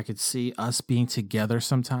 I could see us being together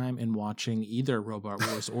sometime and watching either Robot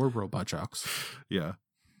Wars or Robot Jocks. Yeah.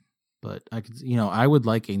 But I would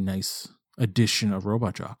like a nice addition of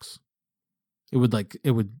Robot Jocks. It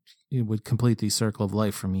would complete the circle of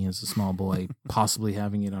life for me as a small boy, possibly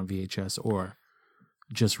having it on VHS or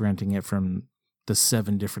just renting it from the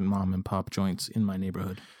 7 different mom and pop joints in my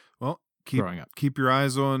neighborhood. Well, growing up. Keep your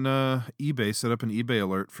eyes on eBay. Set up an eBay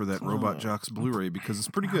alert for that Robot Jocks Blu-ray because it's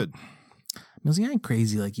pretty good. Millsy, I ain't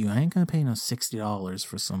crazy like you. I ain't gonna pay no $60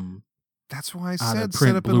 for some. That's why I said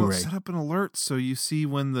set up an alert so you see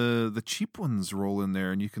when the cheap ones roll in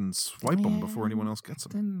there and you can swipe them before anyone else gets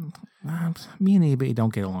them. Then, me and eBay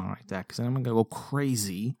don't get along like that because I'm gonna go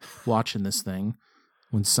crazy watching this thing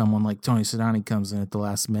when someone like Tony Sedani comes in at the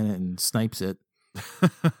last minute and snipes it.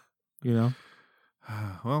 You know.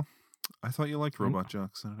 Well, I thought you liked Robot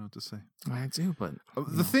Jocks. I don't know what to say. I do, but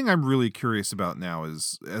the thing I'm really curious about now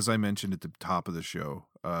is, as I mentioned at the top of the show,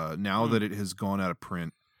 now that it has gone out of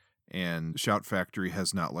print and Shout Factory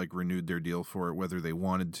has not renewed their deal for it, whether they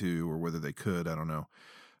wanted to or whether they could, I don't know.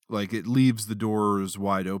 It leaves the doors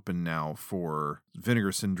wide open now for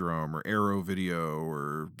Vinegar Syndrome or Arrow Video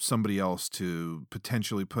or somebody else to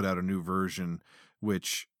potentially put out a new version,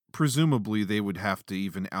 which presumably they would have to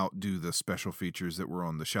even outdo the special features that were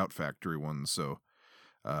on the Shout Factory ones. So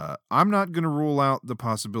I'm not going to rule out the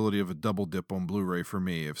possibility of a double dip on Blu-ray for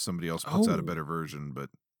me if somebody else puts out a better version. But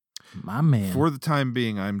my man, for the time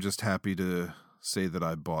being, I'm just happy to say that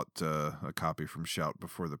I bought a copy from Shout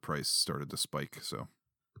before the price started to spike. So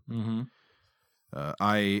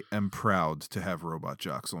I am proud to have Robot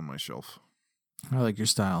Jocks on my shelf. I like your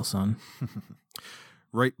style, son.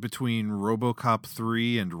 Right between RoboCop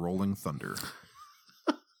 3 and Rolling Thunder.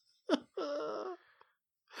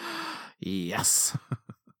 Yes.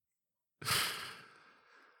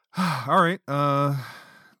 All right.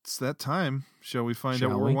 It's that time. Shall we find out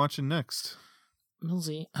what we're watching next?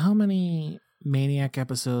 Millsy, how many Maniac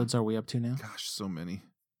episodes are we up to now? Gosh, so many.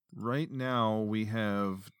 Right now we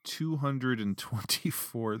have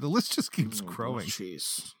 224. The list just keeps growing.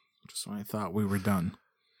 Jeez. Just when I thought we were done.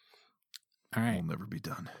 All right. We'll never be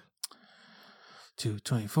done.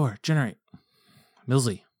 224. Generate.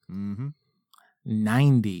 Millsy.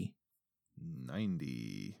 90.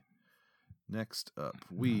 90. Next up,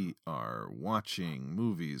 we are watching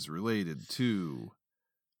movies related to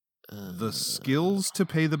the skills to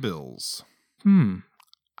pay the bills.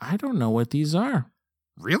 I don't know what these are.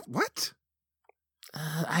 Real? What?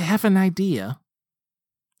 I have an idea.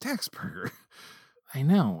 Daxberger. I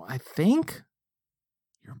know. I think.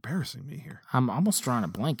 You're embarrassing me here. I'm almost drawing a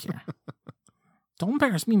blank here. Don't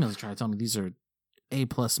embarrass me, Millsy. Try to tell me these are A+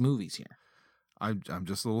 movies here. I'm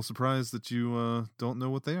just a little surprised that you don't know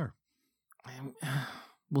what they are.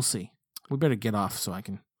 We'll see. We better get off so I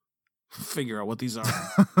can figure out what these are.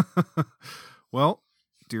 Well,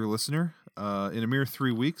 dear listener, in a mere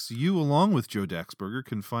 3 weeks, you, along with Joe Daxberger,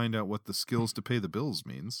 can find out what the skills to pay the bills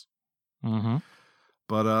means.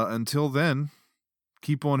 But until then,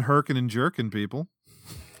 keep on herking and jerking, people.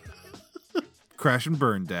 Crash and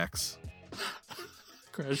burn, Dax.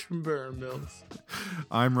 Crash and burn, Mills.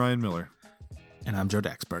 I'm Ryan Miller. And I'm Joe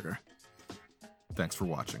Daxberger. Thanks for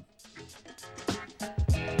watching.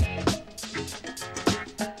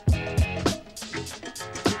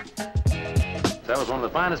 was one of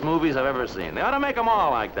the finest movies I've ever seen. They ought to make them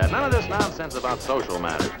all like that. None of this nonsense about social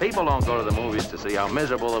matters. People don't go to the movies to see how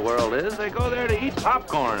miserable the world is. They go there to eat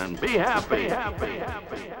popcorn and be happy.